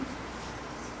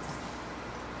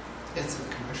 It's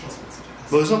what commercials would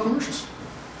suggest. Well, there's no commercials.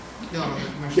 No,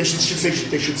 commercials.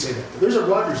 They should say that. There's a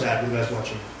Rogers ad for you guys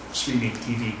watching streaming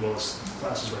TV while this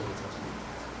class is writing the test.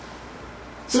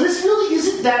 So this really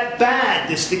isn't that bad.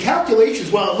 The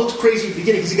calculations, well, it looks crazy at the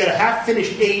beginning because you got a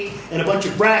half-finished 8 and a bunch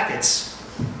of brackets.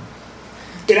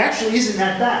 It actually isn't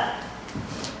that bad.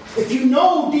 If you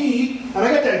know D, and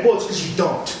I got that in quotes because you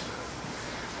don't.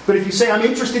 But if you say, I'm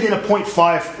interested in a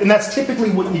 0.5, and that's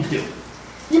typically what you do.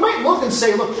 You might look and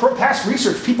say, look, past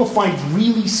research, people find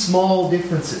really small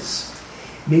differences.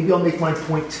 Maybe I'll make mine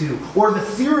 0.2. Or the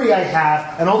theory I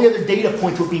have, and all the other data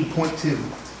point to it being 0.2.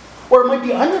 Or it might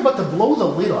be, I'm about to blow the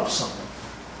lid off something.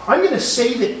 I'm going to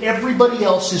say that everybody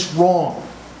else is wrong.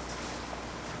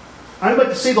 I'm about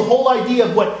to say the whole idea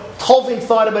of what Tulving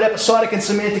thought about episodic and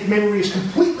semantic memory is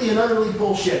completely and utterly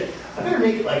bullshit. I better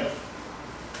make it like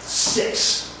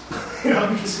 6.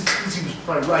 Because he was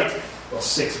probably right. Well,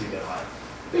 6 would be a bit high.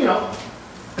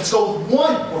 Let's go with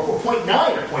 1 or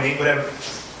 0.9 or 0.8, whatever.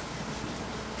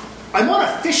 I'm on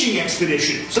a fishing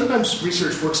expedition. Sometimes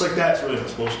research works like that. It's really what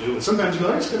it's supposed to do. But sometimes you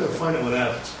go, I'm just going to find out what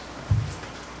happens.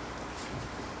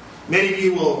 Many of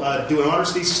you will do an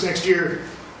honors thesis next year,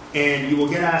 and you will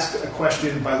get asked a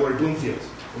question by Lori Bloomfield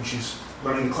when she's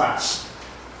running the class.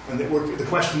 And the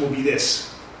question will be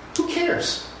this: who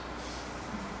cares?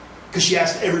 Because she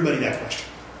asked everybody that question,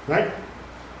 right?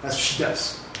 That's what she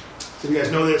does. So you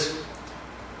guys know this.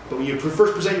 But when you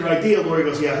first present your idea, Lori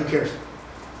goes, yeah, who cares?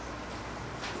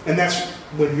 And that's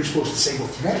when you're supposed to say, well,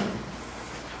 today.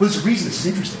 Well, there's a reason this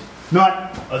is interesting.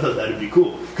 Not, I thought that would be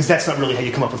cool. Because that's not really how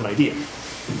you come up with an idea.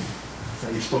 That's how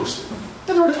you're supposed to.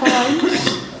 And there are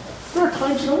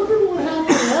times, I wonder what happened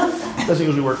to that. Doesn't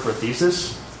usually work for a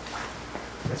thesis.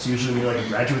 That's usually when you're like a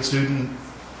graduate student,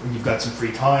 when you've got some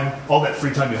free time. All that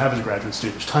free time you have as a graduate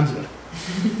student, there's tons of it.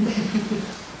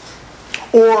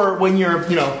 Or when you're,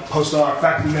 postdoc,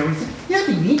 faculty member, you think, yeah,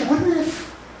 it'd be neat. I wonder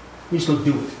if you just go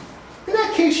do it. In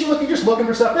that case, you're just looking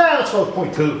for stuff. Let's go with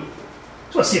 0.2.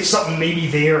 Just want to see if something may be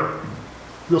there.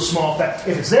 Real small fact.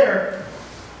 If it's there,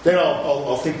 then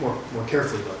I'll think more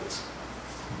carefully about this.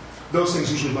 Those things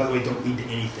usually, by the way, don't lead to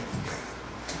anything.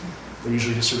 They're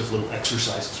usually just sort of little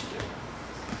exercises you do.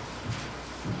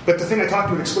 But the thing I talked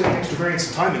about explaining extra variance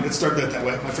and timing, it started out that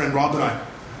way. My friend Rob and I.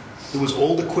 There was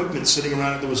old equipment sitting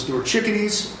around. There were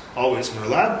chickadees always in our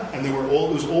lab, and there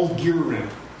was old gear around.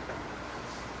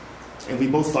 And we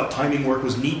both thought timing work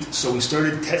was neat, so we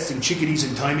started testing chickadees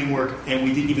and timing work, and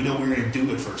we didn't even know what we were going to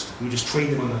do at first. We just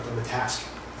trained them on the task.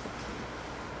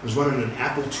 I was running an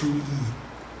Apple IIe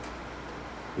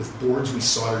with boards we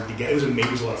soldered together. It was amazing.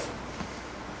 It was a lot of fun.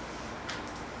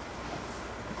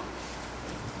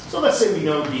 So let's say we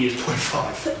know D is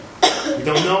 0.5. We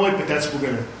don't know it, but that's what we're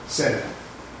going to set it at.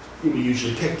 We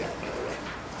usually pick that, by the way.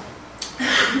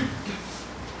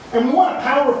 And we want a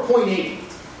power of 0.8.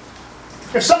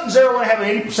 If something's there, I want to have an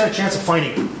 80% chance of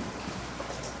finding it.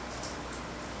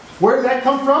 Where did that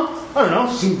come from? I don't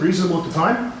know. Seemed reasonable at the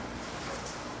time.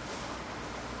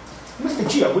 You must think,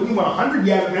 gee, wouldn't you want 100?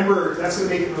 Yeah, remember, that's going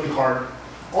to make it really hard.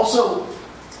 Also,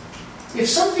 if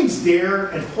something's there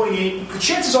and 0.8, the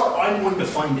chances are I'm going to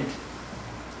find it.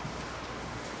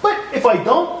 But if I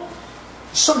don't,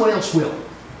 someone else will.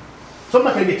 So I'm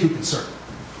not going to get too concerned.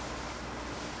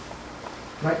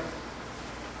 Right?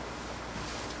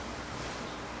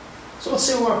 So let's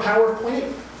say we want a power of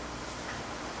 0.8.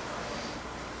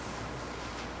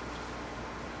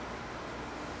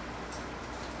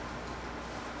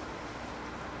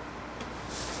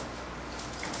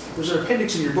 There's an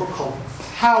appendix in your book called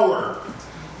Power.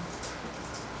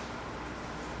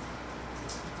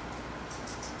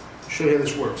 I'll show you how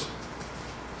this works.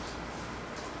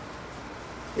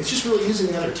 It's just really using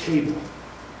another table.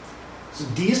 So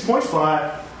D is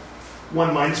 0.5,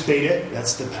 1 minus beta,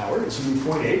 that's the power, is going to be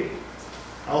 0.8.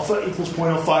 Alpha equals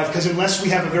 0.05, because unless we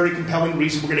have a very compelling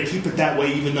reason, we're going to keep it that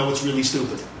way even though it's really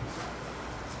stupid.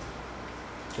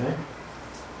 Okay?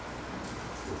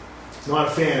 Not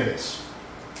a fan of this.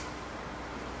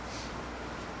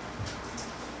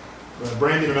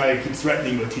 Brandon and I keep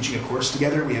threatening about teaching a course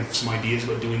together. We have some ideas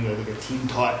about doing like a team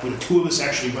taught, where the two of us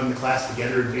actually run the class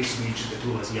together, and basically each of the two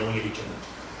of us yelling at each other.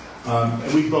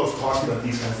 And we've both talked about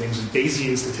these kind of things, and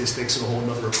Bayesian statistics and a whole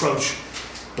other approach.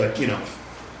 But,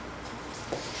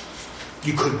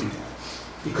 you could do that.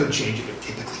 You could change it, but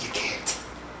typically you can't.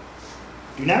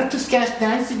 Do not discuss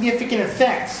non-significant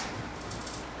effects.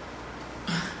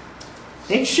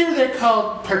 Make sure they're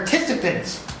called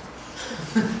participants.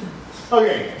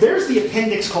 Okay, there's the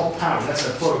appendix called power. That's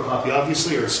a photocopy,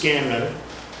 obviously, or a scan, rather.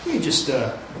 You can just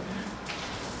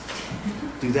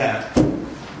do that.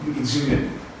 We can zoom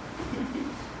in.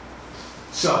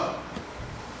 So,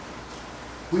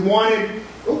 we wanted...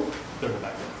 Oh, better go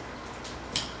back there.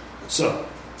 So,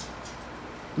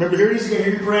 remember, here it is again.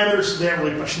 Here are your parameters. There,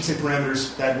 I shouldn't say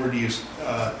parameters. Bad word to use.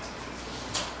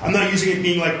 I'm not using it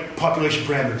being like population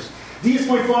parameters. D is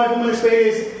 0.5, 1 minus beta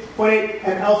is 0.8,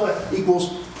 and alpha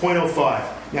equals 0.05.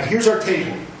 Now, here's our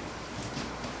table.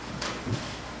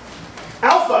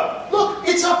 Alpha, look,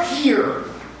 it's up here.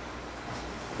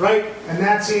 Right? And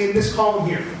that's in this column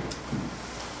here.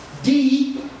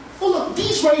 D, oh look,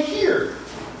 D's right here.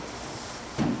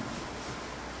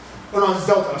 Oh no, it's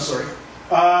delta, I'm sorry.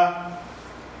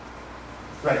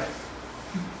 Right.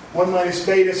 1 minus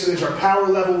beta, so there's our power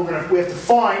level. We have to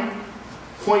find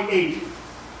 0.8.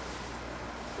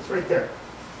 It's right there.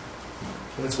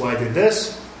 So that's why I did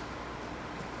this.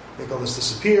 Make all this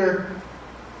disappear.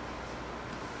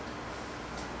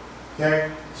 Okay,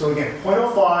 so again,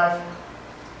 0.05,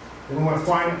 and we want to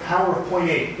find a power of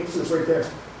 0.8. What's this right there?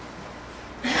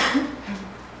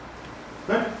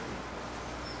 Right?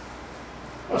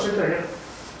 Oh, it's right there, yeah.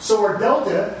 So our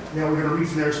delta, now we're going to read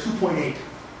from there, is 2.8.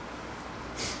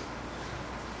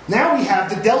 Now we have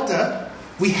the delta,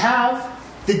 we have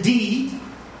the D.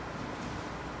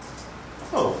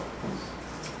 Oh,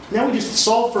 now we just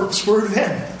solve for the square root of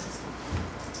n.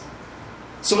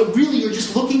 So really, you're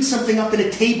just looking something up in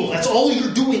a table. That's all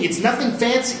you're doing. It's nothing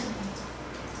fancy.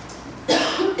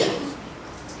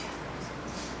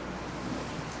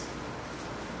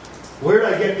 Where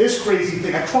did I get this crazy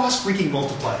thing? I cross freaking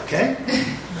multiply, okay?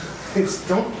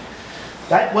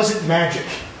 That wasn't magic.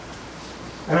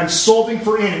 And I'm solving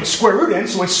for n. It was square root n,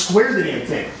 so I squared the damn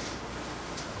thing.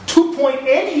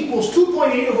 N equals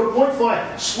 2.8 over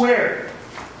 0.5 squared.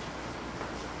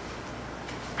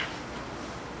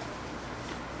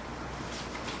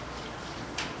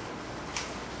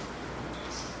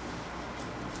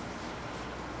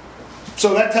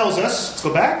 So that tells us, let's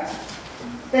go back,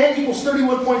 n equals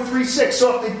 31.36.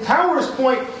 So if the power is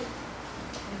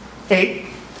 0.8,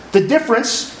 the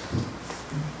difference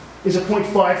is a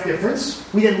 0.5 difference.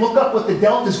 We then look up what the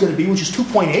delta is going to be, which is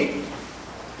 2.8,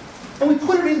 and we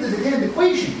put it into the damn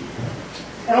equation.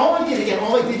 And all I did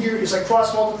here is I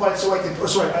cross-multiplied so I could,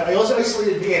 I also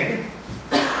isolated the n.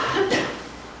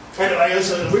 And I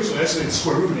originally isolated the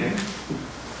square root of n.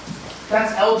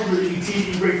 That's algebra that you teach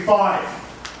in grade 5.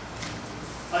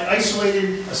 I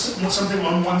isolated something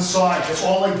on one side. That's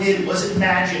all I did. It wasn't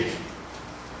magic.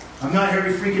 I'm not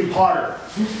Harry freaking Potter.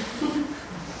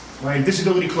 My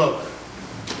invisibility cloak.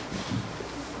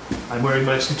 I'm wearing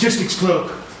my statistics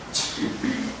cloak.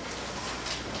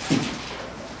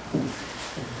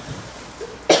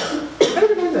 I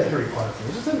never did that Harry Potter thing.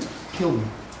 It doesn't kill me.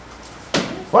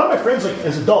 A lot of my friends, like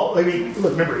as adults, I mean,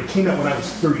 look, remember, it came out when I was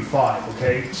 35,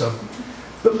 okay? So,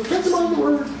 but friends of mine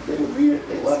they would read it,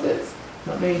 they loved it.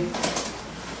 Not me.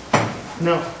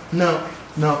 No.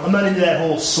 I'm not into that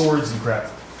whole swords and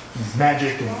crap.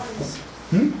 Magic and...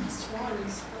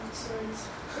 Swans.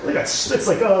 It's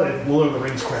like, that Lord of the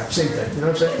Rings crap. Same thing. You know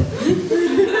what I'm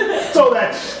saying? So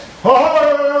that's... I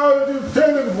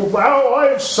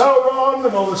am Sauron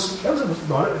and all this.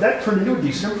 That turned into a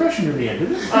decent impression in the end,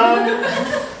 didn't it?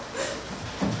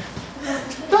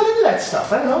 Not into that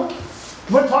stuff. I don't know.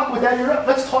 You want to talk about that?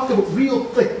 Let's talk about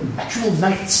real, actual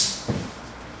knights.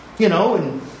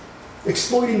 And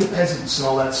exploiting the peasants and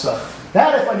all that stuff.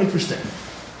 That I find interesting.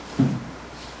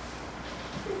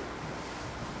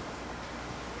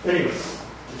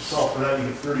 solve for that, you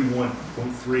get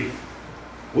 31.3.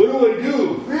 What do I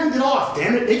do? Round it off,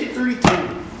 damn it, make it 32.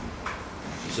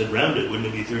 You said round it, wouldn't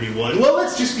it be 31? Well,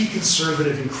 let's just be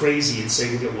conservative and crazy and say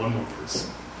we get one more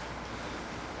person.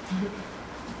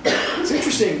 It's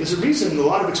interesting, there's a reason a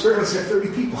lot of experiments have 30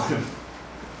 people in them.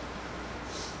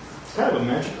 It's kind of a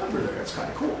magic number there, that's kind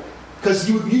of cool. Because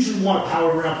you would usually want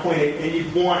power around 0.8 and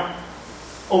you'd want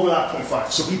overlap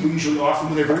 0.5. So people usually often,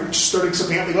 when they're starting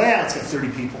something out, they go, let's get 30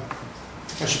 people.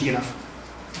 That should be enough.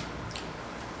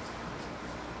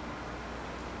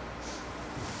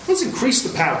 Let's increase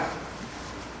the power.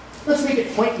 Let's make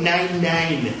it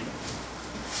 0.99.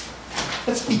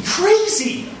 Let's be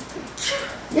crazy.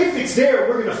 If it's there,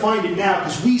 we're going to find it now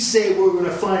because we say we're going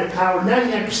to find a power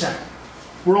 99%.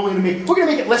 We're going to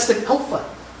make it less than alpha.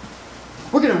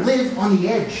 We're going to live on the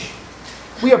edge.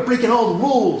 We are breaking all the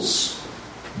rules.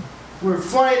 We're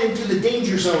flying into the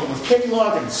danger zone with Kenny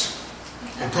Loggins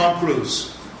and Tom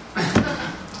Cruise. I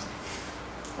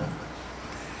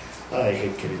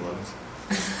hate Kenny Loggins.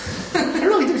 I don't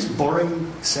know, he's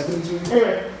boring 70s.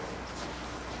 Anyway,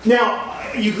 now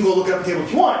you can go look up the table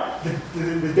if you want.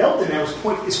 The delta now is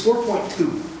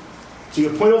 4.2. So you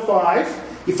have 0.05,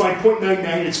 you find 0.99,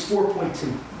 and it's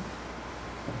 4.2.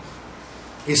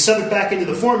 You sub it back into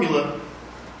the formula,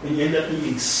 and you end up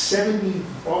needing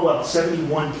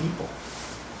 71 people.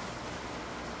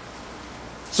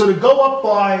 So to go up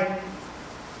by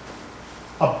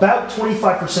about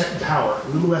 25% in power, a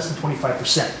little less than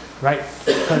 25%, right?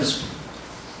 Because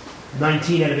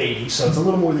 19 out of 80, so it's a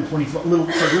little more than a little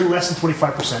less than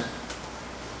 25%.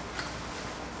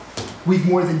 We've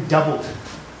more than doubled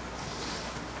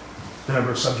the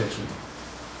number of subjects we have.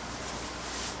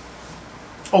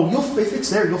 Oh, if it's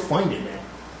there, you'll find it, man.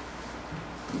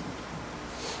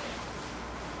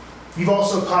 You've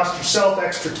also cost yourself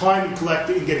extra time in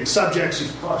collecting and getting subjects.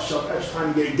 You've cost yourself extra time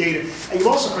in getting data. And you've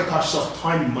also probably cost yourself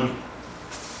time and money.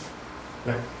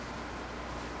 Right?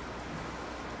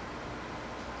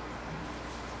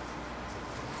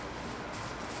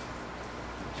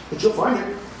 But you'll find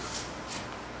it.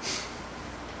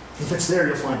 If it's there,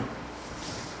 you'll find it.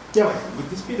 Yeah. Would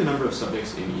this be the number of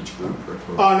subjects in each group or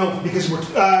total? No, because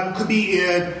could be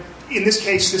in this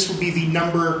case. This would be the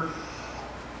number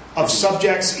of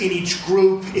subjects in each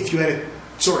group. If you had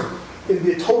it'd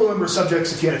be the total number of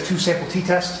subjects if you had a 2-sample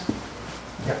t-test.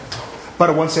 Yeah. But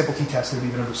a 1-sample t-test would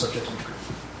be the number of subjects in each group.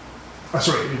 It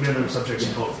would be the number of subjects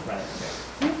in total. Right.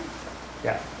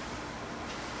 Yeah.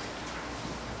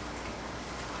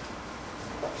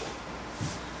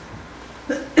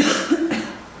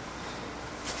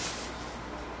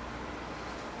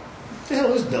 What the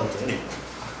hell is delta anyway?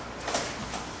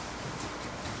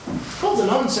 It's called the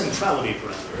non-centrality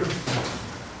parameter.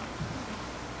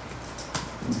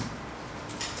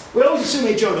 We always assume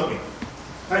HO, don't we?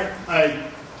 Right? I've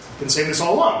been saying this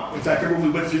all along. In fact, remember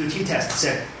we went through the t-test and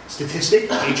said statistic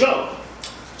HO.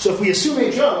 So if we assume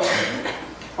HO,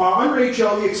 under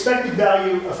HO the expected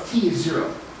value of t is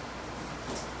 0.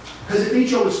 Because if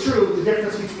HO is true, the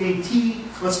difference between t,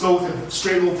 let's go with a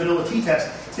straight old vanilla t-test,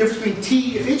 the difference between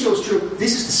t, if HO is true,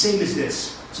 this is the same as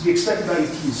this. So the expected value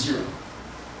of t is 0.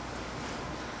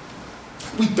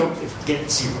 We don't get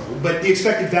 0, but the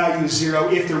expected value is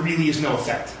 0 if there really is no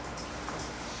effect.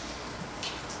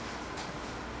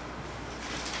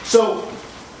 So,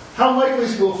 how likely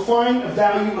is it we'll find a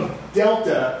value of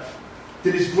delta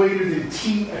that is greater than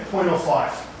t at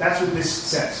 0.05? That's what this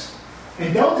says.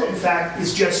 And delta, in fact,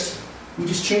 is we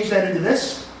just change that into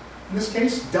this. In this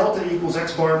case, delta equals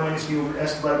x bar minus b over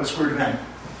s divided by the square root of n.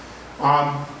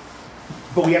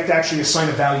 But we have to actually assign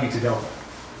a value to delta.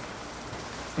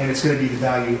 And it's going to be the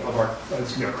value of it's going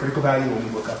to be our critical value when we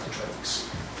look up the traits.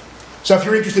 So if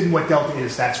you're interested in what delta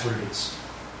is, that's what it is.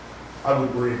 I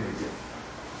wouldn't worry about it.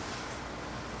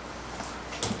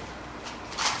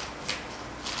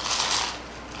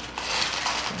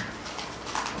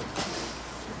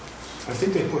 I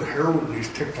think they put heroin in these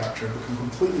Tic Tacs. They've become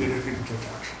completely addicted to Tic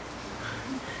Tacs.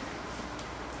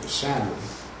 It's sad. I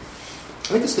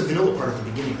think it's the vanilla part at the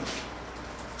beginning of it.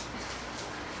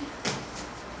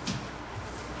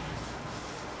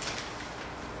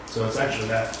 So it's actually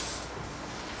that.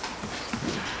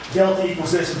 Delta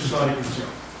equals this, which is not equal to 0.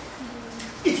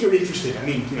 If you're interested,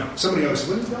 somebody else,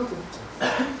 what is delta?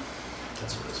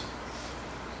 That's what it is.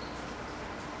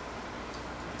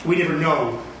 We never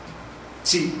know.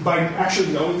 See, by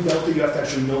actually knowing delta, you have to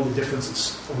actually know the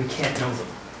differences, or we can't know them.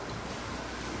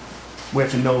 We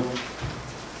have to know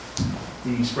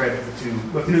the spread of the two,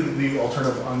 we have to know the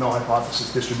alternative null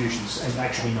hypothesis distributions and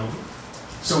actually know them.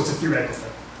 So it's a theoretical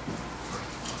thing.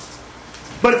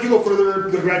 But if you go further,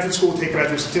 go to graduate school, take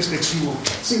graduate statistics, you will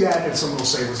see that, and someone will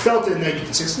say what's delta, and then you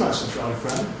can say it's not a centrality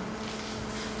parameter.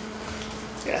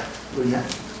 Yeah, learn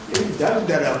that.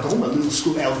 That Algoma, little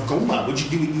school, Algoma. What'd you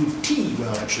do at U of T?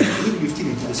 Well, actually, U of T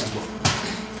didn't do this as well.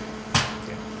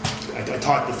 Yeah. I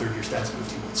taught the third year stats at U of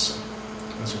T once, so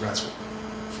that's a grad school.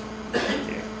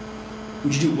 Yeah.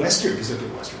 What'd you do at Western? Because I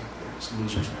did Western. They're just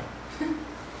losers now.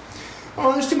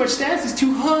 Oh, there's too much stats. It's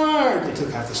too hard. They took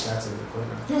half the stats out of the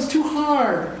program. No, it's too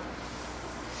hard.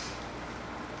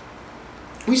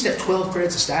 We used to have 12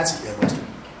 credits of stats at Western.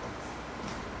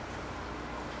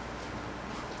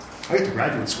 I got to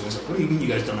graduate school. I was like, what do you mean you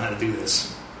guys don't know how to do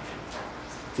this?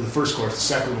 For the first course, the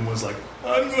second one was like,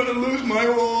 I'm going to lose my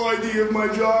whole idea of my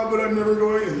job, but I'm never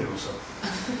going to. So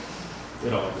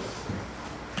it all did.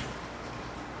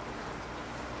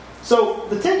 So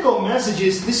the take-home message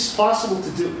is this is possible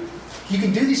to do. You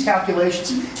can do these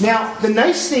calculations. Now, the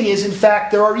nice thing is, in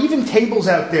fact, there are even tables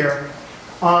out there.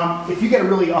 If you get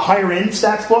a higher-end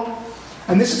stats book,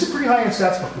 and this is a pretty high-end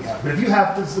stats book we have, but if you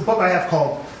have, this is the book I have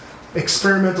called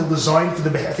Experimental Design for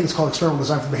I think it's called Experimental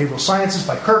Design for Behavioral Sciences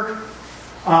by Kirk.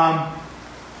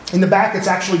 In the back, it's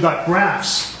actually got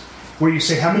graphs where you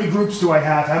say, how many groups do I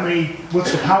have?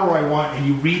 What's the power I want? And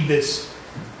you read this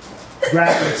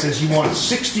graph that says you want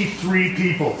 63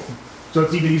 people. So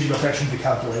it's even easier to actually do the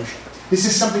calculation. This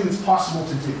is something that's possible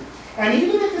to do. And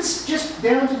even if it's just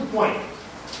down to the point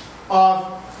of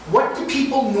what do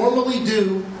people normally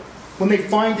do when they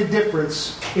find a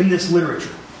difference in this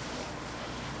literature?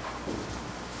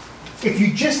 If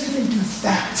you just even do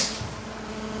that,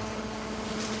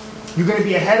 you're going to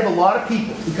be ahead of a lot of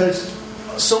people because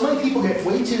so many people get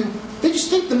they just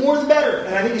think the more the better.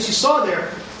 And I think as you saw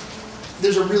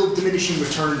there's a real diminishing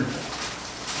return.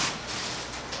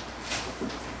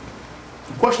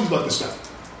 Questions about this stuff?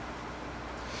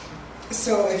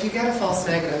 So if you get a false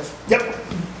negative, Yep.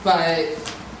 but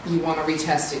you want to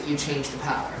retest it, you change the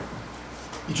power.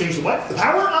 You change the what? The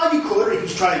power? You could, or you could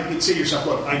just try to say to yourself,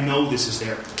 look, I know this is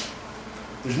there.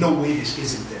 There's no way this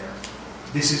isn't there.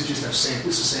 This is just this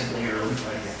is sampling error. Let me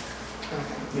try again.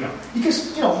 Okay.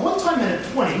 Because, one time out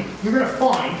of 20, you're going to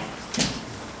find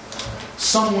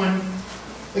someone,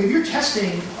 if you're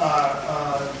testing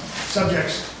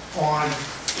subjects on,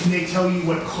 can they tell you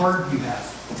what card you have?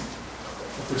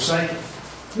 If they're psychic.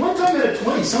 One time out of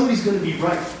 20, somebody's going to be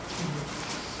right.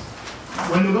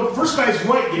 When the first guy's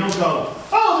right, you don't go,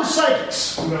 oh, they're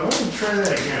psychics. You go, let me try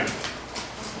that again.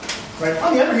 Right?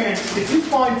 On the other hand, if you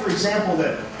find, for example,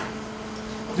 that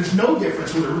there's no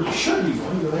difference where there really should be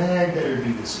one, you go, I better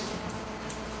do this again.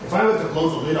 If I were to blow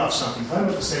the lid off something, if I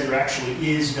were to say there actually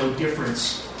is no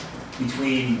difference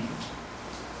between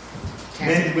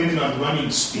men and women on running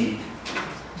speed,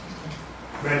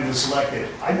 randomly selected,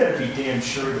 I better be damn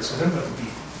sure of this, because I'm going to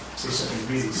say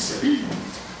something really silly.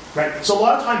 Right? So a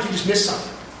lot of times you just miss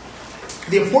something.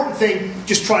 The important thing,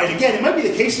 just try it again. It might be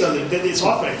the case, though, that it's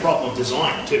often a problem of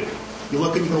design, too. You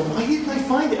look and you go, why didn't I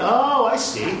find it? Oh, I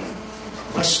see.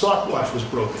 My stopwatch was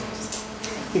broken.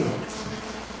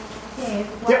 Dave,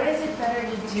 why is it better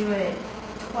to do it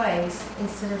twice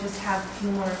instead of just have a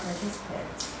few more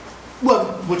participants? Well,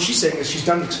 what she's saying is she's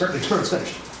done the experiment's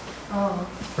finished. Oh.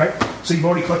 Right? So you've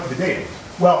already collected the data.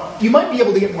 Well, you might be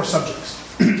able to get more subjects.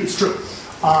 It's true.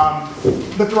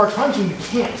 But there are times when you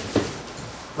can't.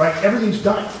 Right? Everything's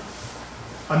done.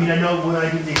 I mean, I know when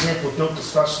I did the example of don't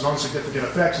discuss non-significant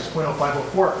effects, it's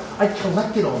 0.0504, I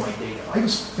collected all my data. I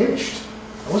was finished.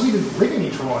 I wasn't even living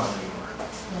in Toronto anymore.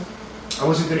 I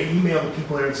wasn't going to email the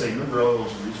people there and say, remember all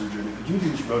those research, could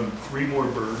you just run 3 more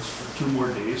birds for 2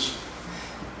 more days?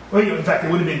 Well, in fact,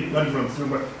 it would have been not even run 3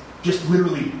 more, just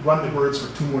literally run the birds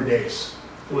for 2 more days.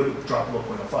 It would have dropped below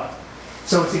 0.05.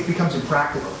 So it becomes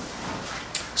impractical.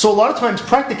 So a lot of times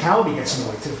practicality gets in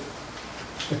the way too.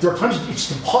 Like there are times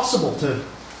it's impossible to.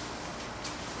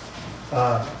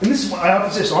 And this is what I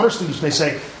often say. So honor students may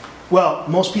say, "Well,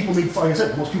 most people need, like I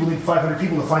said, most people need 500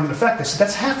 people to find an effect." I said,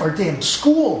 "That's half our damn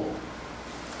school.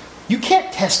 You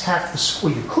can't test half the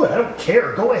school. You could. I don't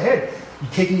care. Go ahead. You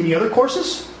taking any other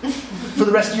courses for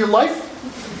the rest of your life?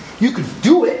 You could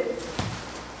do it,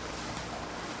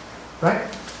 right?"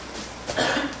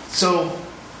 So.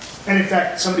 And in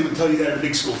fact, somebody would tell you that at a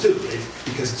big school too, Dave,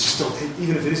 because it's still,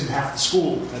 even if it isn't half the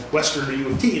school at Western or U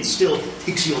of T, it still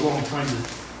takes you a long time to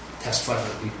test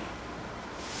 500 people.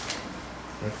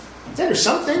 Right? Then there's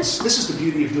some things. This is the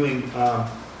beauty of doing.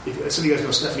 If some of you guys know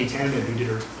Stephanie Tannen, who did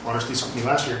her honors thesis with me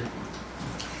last year,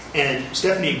 and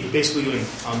Stephanie basically doing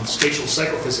spatial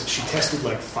psychophysics. She tested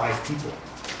like 5 people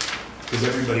because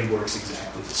everybody works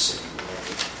exactly the same way.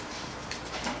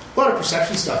 A lot of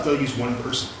perception stuff. They'll use one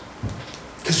person.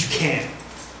 Because you can.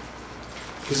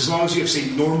 Because as long as you have,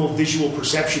 say, normal visual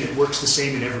perception, it works the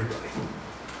same in everybody.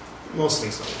 Most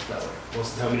things don't work that way.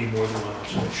 Most of the time, we need more than one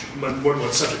observation. More than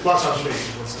one subject. Lots of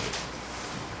observations, one subject.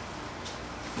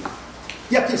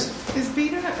 Yeah, please. Is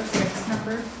beta a fixed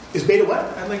number? Is beta what?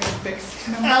 I like a fixed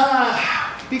number.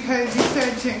 Because you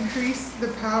said to increase the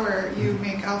power, you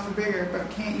make alpha bigger,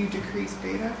 but can't you decrease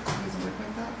beta? It doesn't work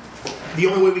like that? The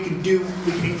only way we can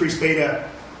increase beta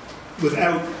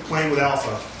without playing with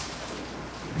alpha,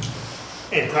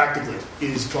 and practically,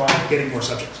 is by getting more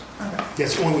subjects. Okay.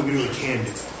 That's the only way we really can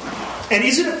do it. And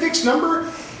is it a fixed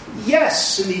number?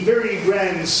 Yes, in the very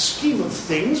grand scheme of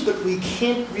things, but we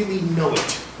can't really know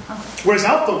it. Okay. Whereas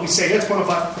alpha, we say, that's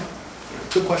 105.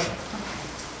 Good question.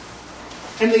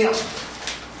 Anything else?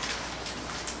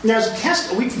 Now, there's a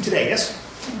test a week from today, yes?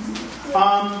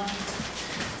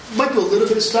 Might do a little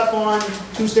bit of stuff on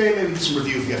Tuesday, maybe some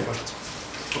review if you have questions.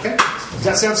 Okay? Does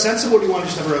that sound sensible, or do you want to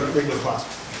just have a regular class?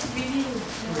 Review.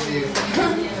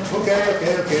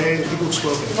 Okay. People have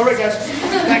spoken. All right, guys.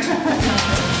 Thanks.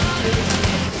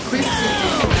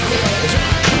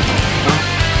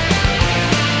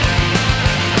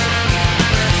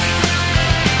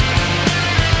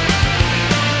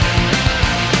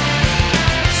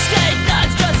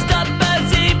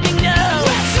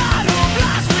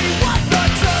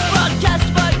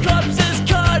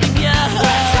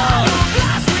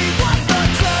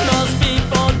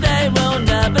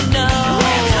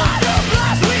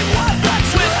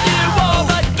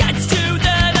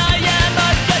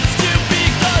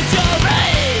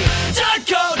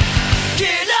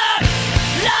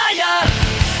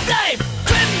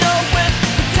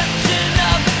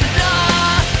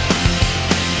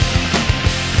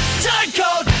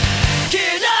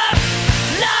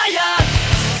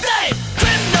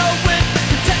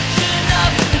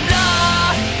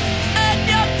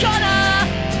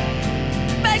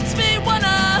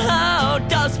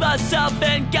 Myself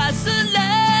in gasoline.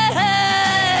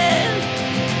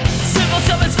 Civil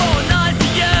service for 9 for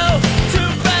you. Too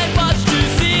brainwashed to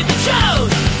see the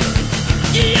truth.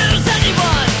 You use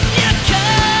anyone you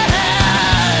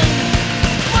can.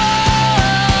 Whoa,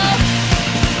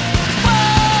 whoa,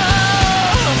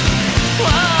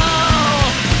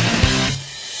 whoa.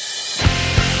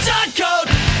 Turncoat,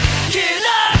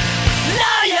 killer,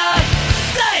 liar,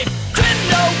 slave,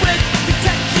 criminal with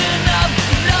protection of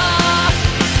the law.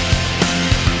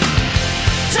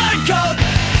 Turncoat,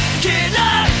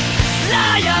 killer,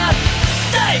 liar,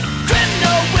 slave,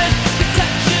 criminal with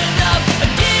protection of a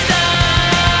dealer.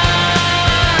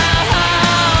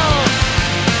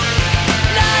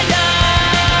 Liar,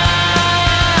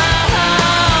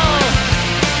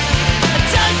 a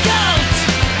turncoat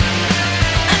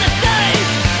and a slave,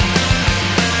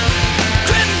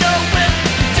 criminal with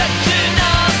protection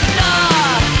of the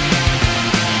law.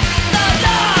 La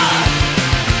la.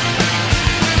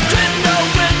 Criminal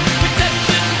with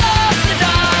protection of the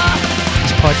law.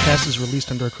 This podcast is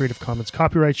released under a Creative Commons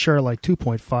copyright share alike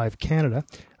 2.5 Canada.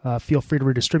 Feel free to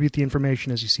redistribute the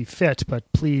information as you see fit,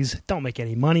 but please don't make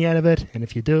any money out of it. And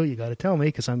if you do, you got to tell me,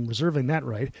 because I'm reserving that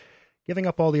right. Giving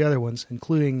up all the other ones,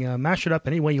 including mash it up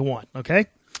any way you want, okay?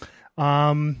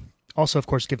 Also, of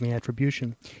course, give me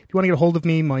attribution. If you want to get a hold of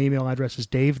me, my email address is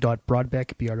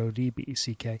dave.brodbeck,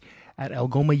 BRODBECK, at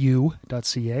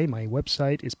algomau.ca. My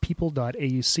website is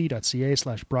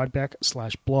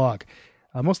people.auc.ca/Brodbeck/blog.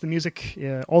 Most of the music,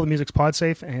 all the music's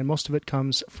PodSafe, and most of it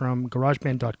comes from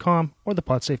GarageBand.com or the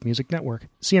PodSafe Music Network.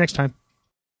 See you next time.